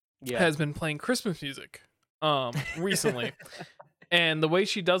 Yeah. has been playing Christmas music recently. And the way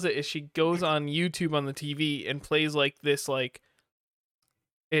she does it is she goes on YouTube on the TV and plays like this like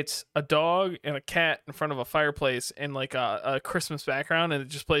it's a dog and a cat in front of a fireplace and like a Christmas background, and it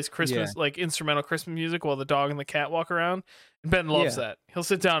just plays Yeah. Christmas like instrumental Christmas music while the dog and the cat walk around. And Ben loves Yeah. that. He'll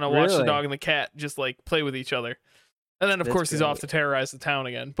sit down and watch the Really? dog and the cat just like play with each other. And then of That's course he's off great. to terrorize the town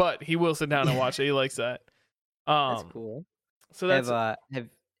again. But he will sit down and watch it. He likes that. That's Um cool. so that's Have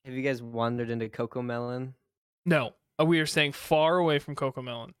you guys wandered into Coco Melon? no. We are staying far away from Coco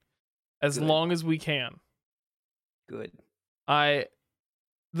Melon as Good. long as we can. Good.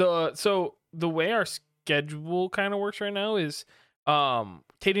 So the way our schedule kind of works right now is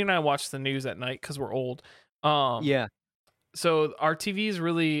Katie and I watch the news at night because we're old. Yeah. So our TV is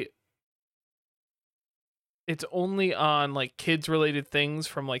really it's only on like kids related things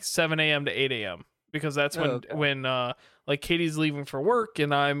from like 7 a.m. to 8 a.m. because that's Oh, okay. when like Katie's leaving for work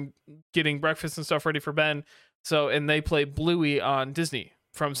and I'm getting breakfast and stuff ready for Ben. So and they play Bluey on Disney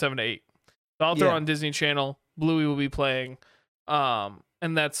from 7 to 8. So I'll throw Yeah. on Disney Channel. Bluey will be playing.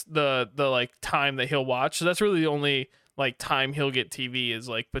 And that's the like time that he'll watch. So that's really the only like time he'll get TV is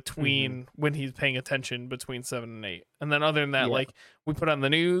like between when he's paying attention between 7 and 8. And then other than that, Yeah. like we put on the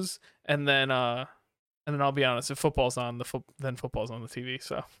news and then I'll be honest, if football's on then football's on the TV.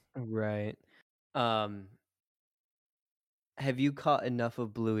 So Right. Um, Have you caught enough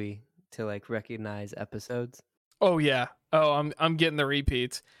of Bluey to, like, recognize episodes? Oh yeah. Oh, I'm getting the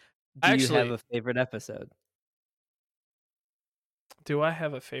repeats. Do you have Actually, a favorite episode? do I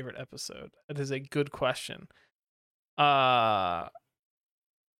have a favorite episode? That is a good question. Uh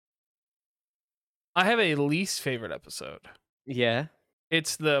I have a least favorite episode. Yeah?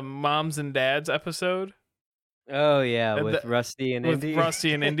 It's the moms and dads episode. Oh, yeah, uh, with the- Rusty and with Indy?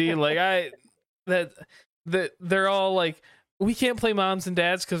 Rusty and Indy. Like that that they're all like, we can't play moms and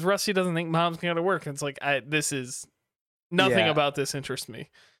dads because Rusty doesn't think mom's gonna work. And it's like, this is nothing Yeah, about this interests me.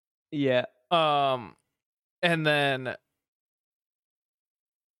 yeah. Um, and then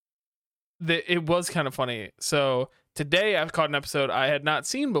it was kind of funny. So today I've caught an episode I had not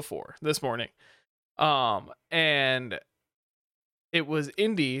seen before this morning. And it was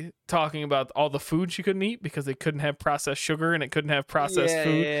Indy talking about all the food she couldn't eat because they couldn't have processed sugar and it couldn't have processed Yeah,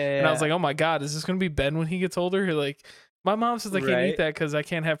 food. yeah, And I was yeah. like, oh my God, is this going to be Ben when he gets older? You're like, my mom says I can't eat Right? that because I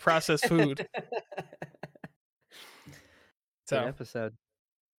can't have processed food. Good So episode.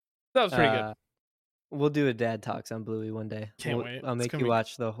 that was pretty good. Uh, we'll do a dad talks on Bluey one day. Can't wait. I'll It's make going you to be.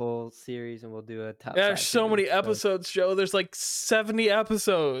 watch the whole series, and we'll do a top There's 5 so favorite many episodes. episodes, Joe. There's like 70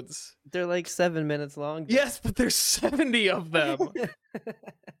 episodes. They're like 7 minutes long. Yes, but there's 70 of them.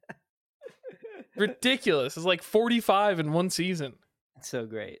 Ridiculous. It's like 45 in one season. It's so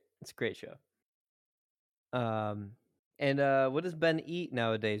great. It's a great show. And what does Ben eat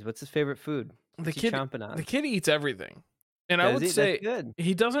nowadays? What's his favorite food? The What's he kid chomping on? the kid eats everything. And I Does would he? That's say good.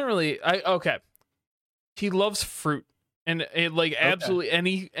 he doesn't really okay. He loves fruit. And it like Okay.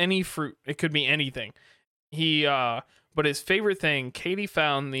 absolutely any fruit. It could be anything. He but his favorite thing, Katie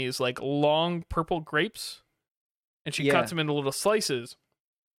found these like long purple grapes and she Yeah. cuts them into little slices.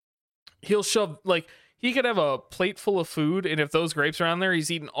 He'll shove like he could have a plate full of food, and if those grapes are on there, he's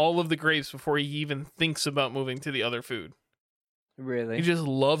eating all of the grapes before he even thinks about moving to the other food. He Really? just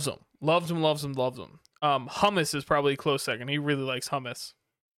loves them. Loves them, loves them, loves them. Hummus is probably a close second. He really likes hummus.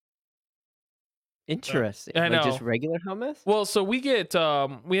 Interesting. I Like just know. regular hummus? Well, so we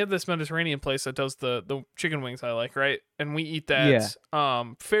have this Mediterranean place that does the chicken wings I like, right? And we eat Yeah.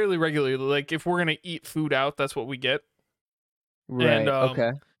 that fairly regularly. Like if we're gonna eat food out, that's what we get. And Right.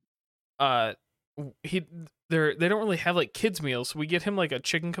 Okay. uh he they don't really have like kids meals, so we get him like a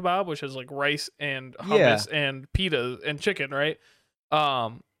chicken kebab, which is like rice and Yeah. hummus and pita and chicken, right?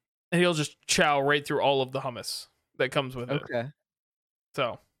 And he'll just chow right through all of the hummus that comes with it. Okay.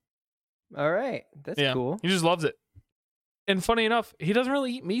 So All right. That's yeah, cool. he just loves it. And funny enough, he doesn't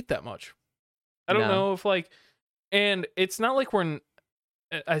really eat meat that much. I don't No. know if like, and it's not like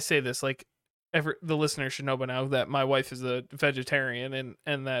I say this like the listener should know by now that my wife is a vegetarian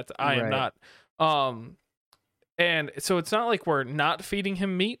and that I am Right. not. And so it's not like we're not feeding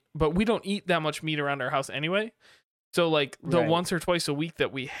him meat, but we don't eat that much meat around our house anyway. So like the Right. once or twice a week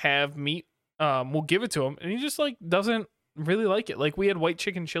that we have meat, we'll give it to him, and he just like doesn't really like it. Like we had white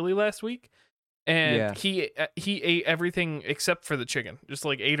chicken chili last week, and Yeah. he ate everything except for the chicken, just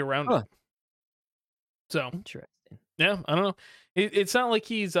like ate around Huh. it. So Interesting. yeah, I don't know. It's not like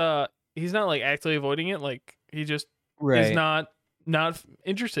he's not like actively avoiding it. Like he just is Right. not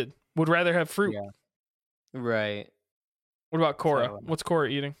interested. Would rather have fruit. Yeah. Right. What about Cora? So What's Cora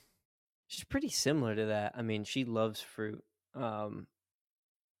eating? she's pretty similar to that. I mean, she loves fruit.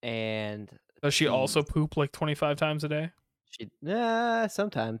 And Does she also peas. poop like 25 times a day?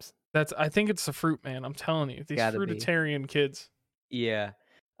 Sometimes. I think it's the fruit, man. I'm telling you, these Gotta be. fruitarian kids. Yeah.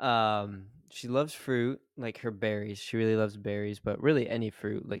 She loves fruit, like her berries. She really loves berries, but really any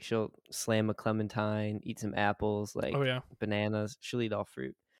fruit. Like she'll slam a clementine, eat some apples, like Oh yeah, bananas. She'll eat all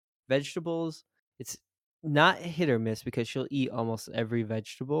fruit. Vegetables, it's not hit or miss because she'll eat almost every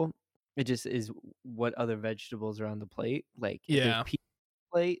vegetable. It just is what other vegetables are on the plate. Like if there's yeah. pea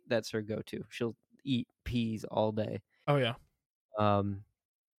on the plate, that's her go-to. She'll eat peas all day. Oh yeah. Um,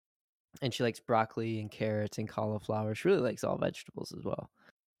 and she likes broccoli and carrots and cauliflower. She really likes all vegetables as well.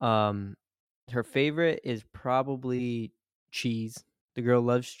 Um, her favorite is probably cheese. The girl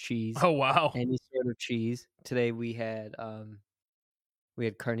loves cheese, Oh wow. any sort of cheese. Today we had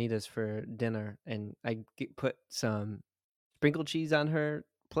carnitas for dinner, and put some sprinkled cheese on her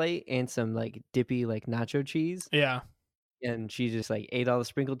plate and some like dippy like nacho cheese, Yeah. and she just like ate all the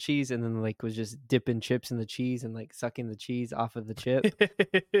sprinkled cheese and then like was just dipping chips in the cheese and like sucking the cheese off of the chip.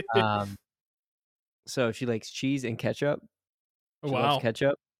 Um, so she likes cheese and ketchup. She loves Wow.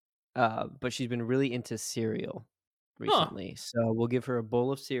 ketchup. But she's been really into cereal Huh. recently. So we'll give her a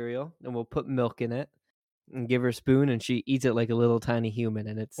bowl of cereal and we'll put milk in it and give her a spoon and she eats it like a little tiny human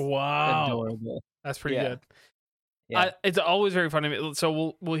and it's Wow. adorable. That's pretty Yeah. good. Yeah. It's always very funny.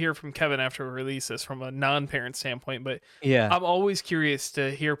 So we'll hear from Kevin after we release this from a non-parent standpoint, but Yeah. I'm always curious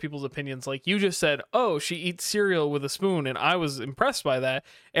to hear people's opinions. Like you just said, oh, she eats cereal with a spoon, and I was impressed by that.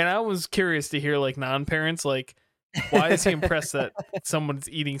 And I was curious to hear like non-parents, like why is he impressed that someone's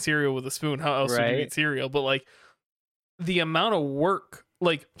eating cereal with a spoon? How else would you Right? eat cereal? But like the amount of work,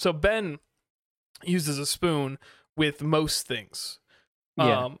 like so Ben uses a spoon with most things,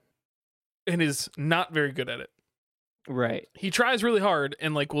 Yeah. and is not very good at it. Right. He tries really hard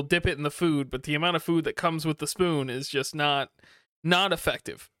and like will dip it in the food, but the amount of food that comes with the spoon is just not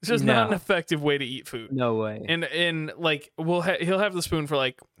effective. It's just not an No. effective way to eat food. No way. And like he'll have the spoon for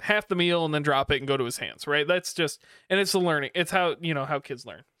like half the meal and then drop it and go to his hands, right? That's just, and it's the learning. It's how, how kids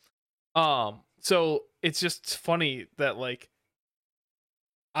learn. So it's just funny that like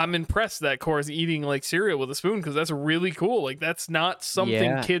I'm impressed that Cora's eating like cereal with a spoon because that's really cool. Like that's not something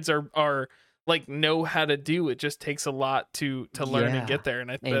Yeah. kids are like know how to do. It just takes a lot to learn and Yeah. get there. And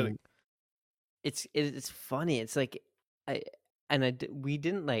I And it's funny. It's like I we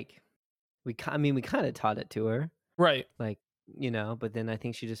didn't like I mean we kind of taught it to her, right, like, but then I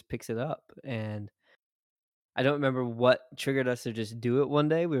think she just picks it up, and I don't remember what triggered us to just do it one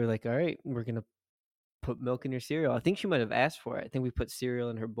day. We were like, "All right, we're going to put milk in your cereal." I think she might have asked for it. I think we put cereal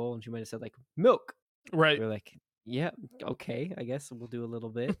in her bowl and she might have said like, "Milk." right. We are like, "Yeah, okay, I guess we'll do a little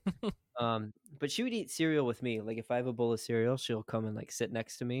bit." But she would eat cereal with me. Like if I have a bowl of cereal, she'll come and like sit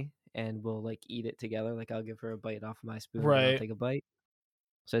next to me and we'll like eat it together. Like I'll give her a bite off of my spoon and then I'll Right. take a bite.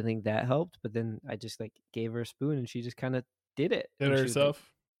 So I think that helped. But then I just like gave her a spoon and she just kind of did it. Did And it she was like,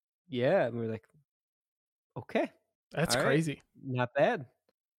 herself. "Yeah." And we were like, "Okay, That's all right, crazy. not bad."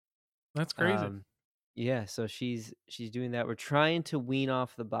 That's crazy. Um, yeah. So she's doing that. We're trying to wean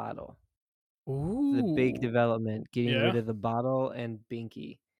off the bottle. The big Ooh. development, getting rid Yeah. of the bottle and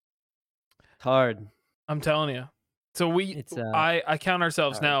Binky. It's hard. I'm telling you. So It's I count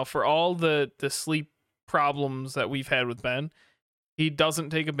ourselves hard. now for all the sleep problems that we've had with Ben. He doesn't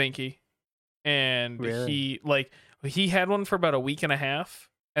take a binky, and Really? he had one for about a week and a half,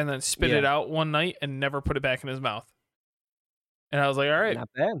 and then spit it Yeah. out one night and never put it back in his mouth. And I was like, all right, Not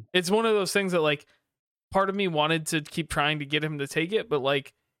bad. it's one of those things that like part of me wanted to keep trying to get him to take it, but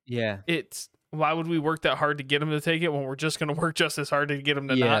like Yeah. it's why would we work that hard to get him to take it when we're just going to work just as hard to get him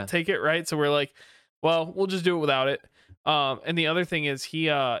to not Yeah. take it, right? So we're like, well, we'll just do it without it. And the other thing is he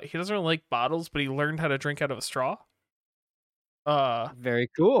doesn't really like bottles, but he learned how to drink out of a straw. Very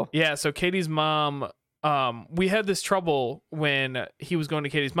cool. Yeah, so Katie's mom, we had this trouble when he was going to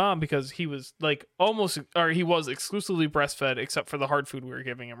Katie's mom because he was like he was exclusively breastfed except for the hard food we were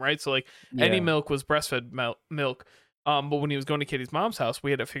giving him, right? So like any Yeah. milk was breastfed milk. But when he was going to Katie's mom's house,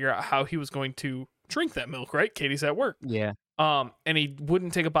 we had to figure out how he was going to drink that milk, right? Katie's at work. Yeah. And he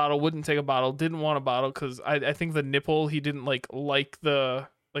wouldn't take a bottle, didn't want a bottle because I think the nipple he didn't like the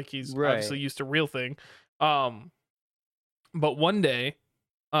like he's obviously Right. used to real thing. But one day,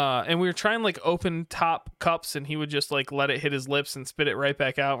 and we were trying like open top cups, and he would just like let it hit his lips and spit it right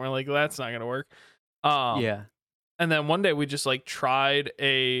back out. And we're like, that's not gonna work. Um, Yeah. and then one day we just like tried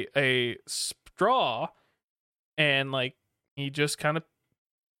a straw, and like he just kind of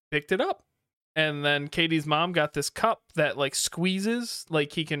picked it up. And then Katie's mom got this cup that like squeezes,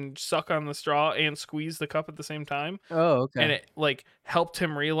 like he can suck on the straw and squeeze the cup at the same time. Oh, And okay. it like helped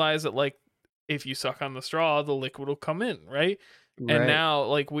him realize that like if you suck on the straw, the liquid will come in, right? And Right. now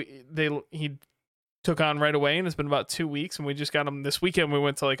like he took on right away, and it's been about 2 weeks, and we just got him this weekend. We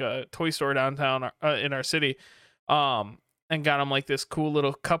went to like a toy store downtown in our city, and got him like this cool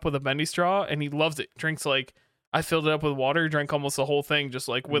little cup with a bendy straw, and he loves it. Drinks like I filled it up with water, drank almost the whole thing just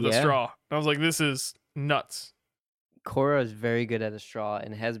like with a Yeah. straw. And I was like, this is nuts. Cora is very good at a straw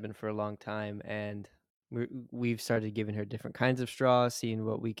and has been for a long time. And we've started giving her different kinds of straws, seeing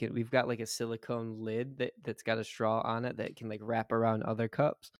what we can. We've got like a silicone lid that's got a straw on it that can like wrap around other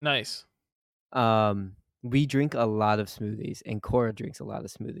cups. Nice. We drink a lot of smoothies, and Cora drinks a lot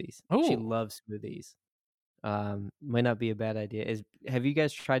of smoothies. She Oh, loves smoothies. Might not be a bad idea. Have you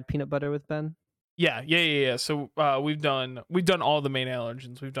guys tried peanut butter with Ben? yeah. So we've done all the main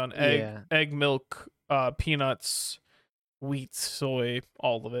allergens. We've done Yeah, egg, milk, peanuts, wheat, soy,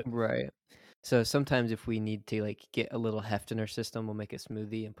 all of it. right. So sometimes if we need to like get a little heft in our system, we'll make a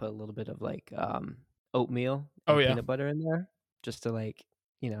smoothie and put a little bit of like oatmeal Oh and yeah, peanut butter in there just to like,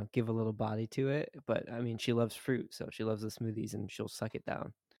 give a little body to it. But I mean, she loves fruit, so she loves the smoothies and she'll suck it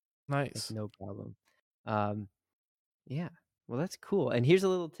down like nice. no problem. Um, yeah. Well, that's cool. And here's a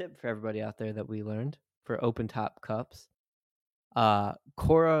little tip for everybody out there that we learned for open top cups.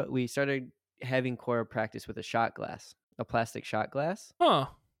 We started having Cora practice with a shot glass, a plastic shot glass, Huh.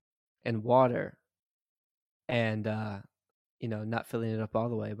 and water. and not filling it up all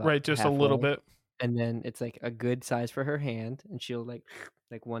the way, about Right, just a little halfway. bit. And then it's like a good size for her hand, and she'll like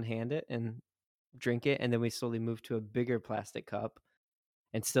one hand it and drink it, and then we slowly move to a bigger plastic cup,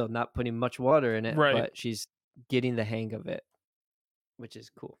 and still not putting much water in it, Right. but she's getting the hang of it, which is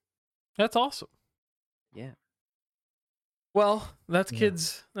cool. That's awesome. Yeah. Well, that's Yeah.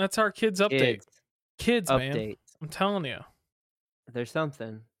 kids. That's our kids update. Kids Kids, man. updates. I'm telling you. There's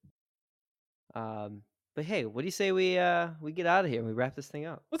something. But hey, what do you say we get out of here and we wrap this thing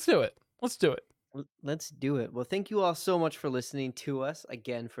up? Let's do it. Let's do it. Let's do it. Well, thank you all so much for listening to us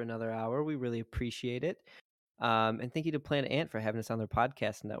again for another hour. We really appreciate it. And thank you to Planet Ant for having us on their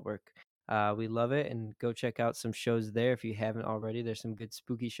podcast network. We love it, and go check out some shows there if you haven't already. There's some good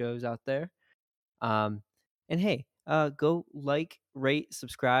spooky shows out there. And hey, go like, rate,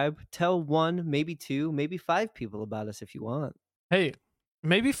 subscribe, tell 1, maybe 2, maybe 5 people about us if you want. Hey,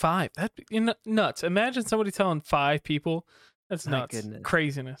 maybe 5. That'd be nuts. Imagine somebody telling 5 people. That's My nuts. goodness.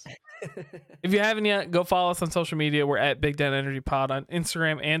 Craziness. If you haven't yet, go follow us on social media. We're at Big Dad Energy Pod on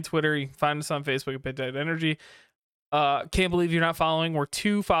Instagram and Twitter. You can find us on Facebook at Big Dad Energy. Can't believe you're not following. We're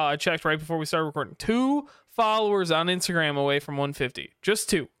 2 I checked right before we started recording. 2 followers on Instagram away from 150. Just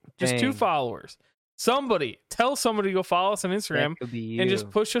 2. Just 2 Dang. followers. Somebody tell somebody to go follow us on Instagram That could be you. and just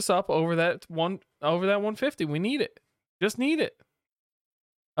push us up over that 150. We need it. Just need it.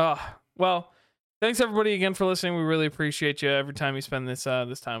 Well, thanks everybody again for listening. We really appreciate you every time you spend this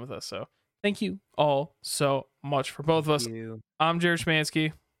time with us. So thank you all so much for both of us. Thank you. I'm Jared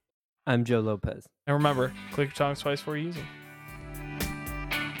Schmansky. I'm Joe Lopez. And remember, click your tongues twice before you use them.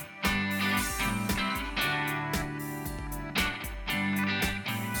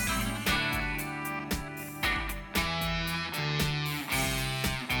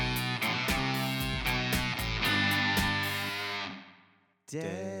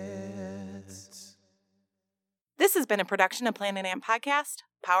 This has been a production of Planet Ant Podcast,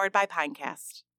 powered by Pinecast.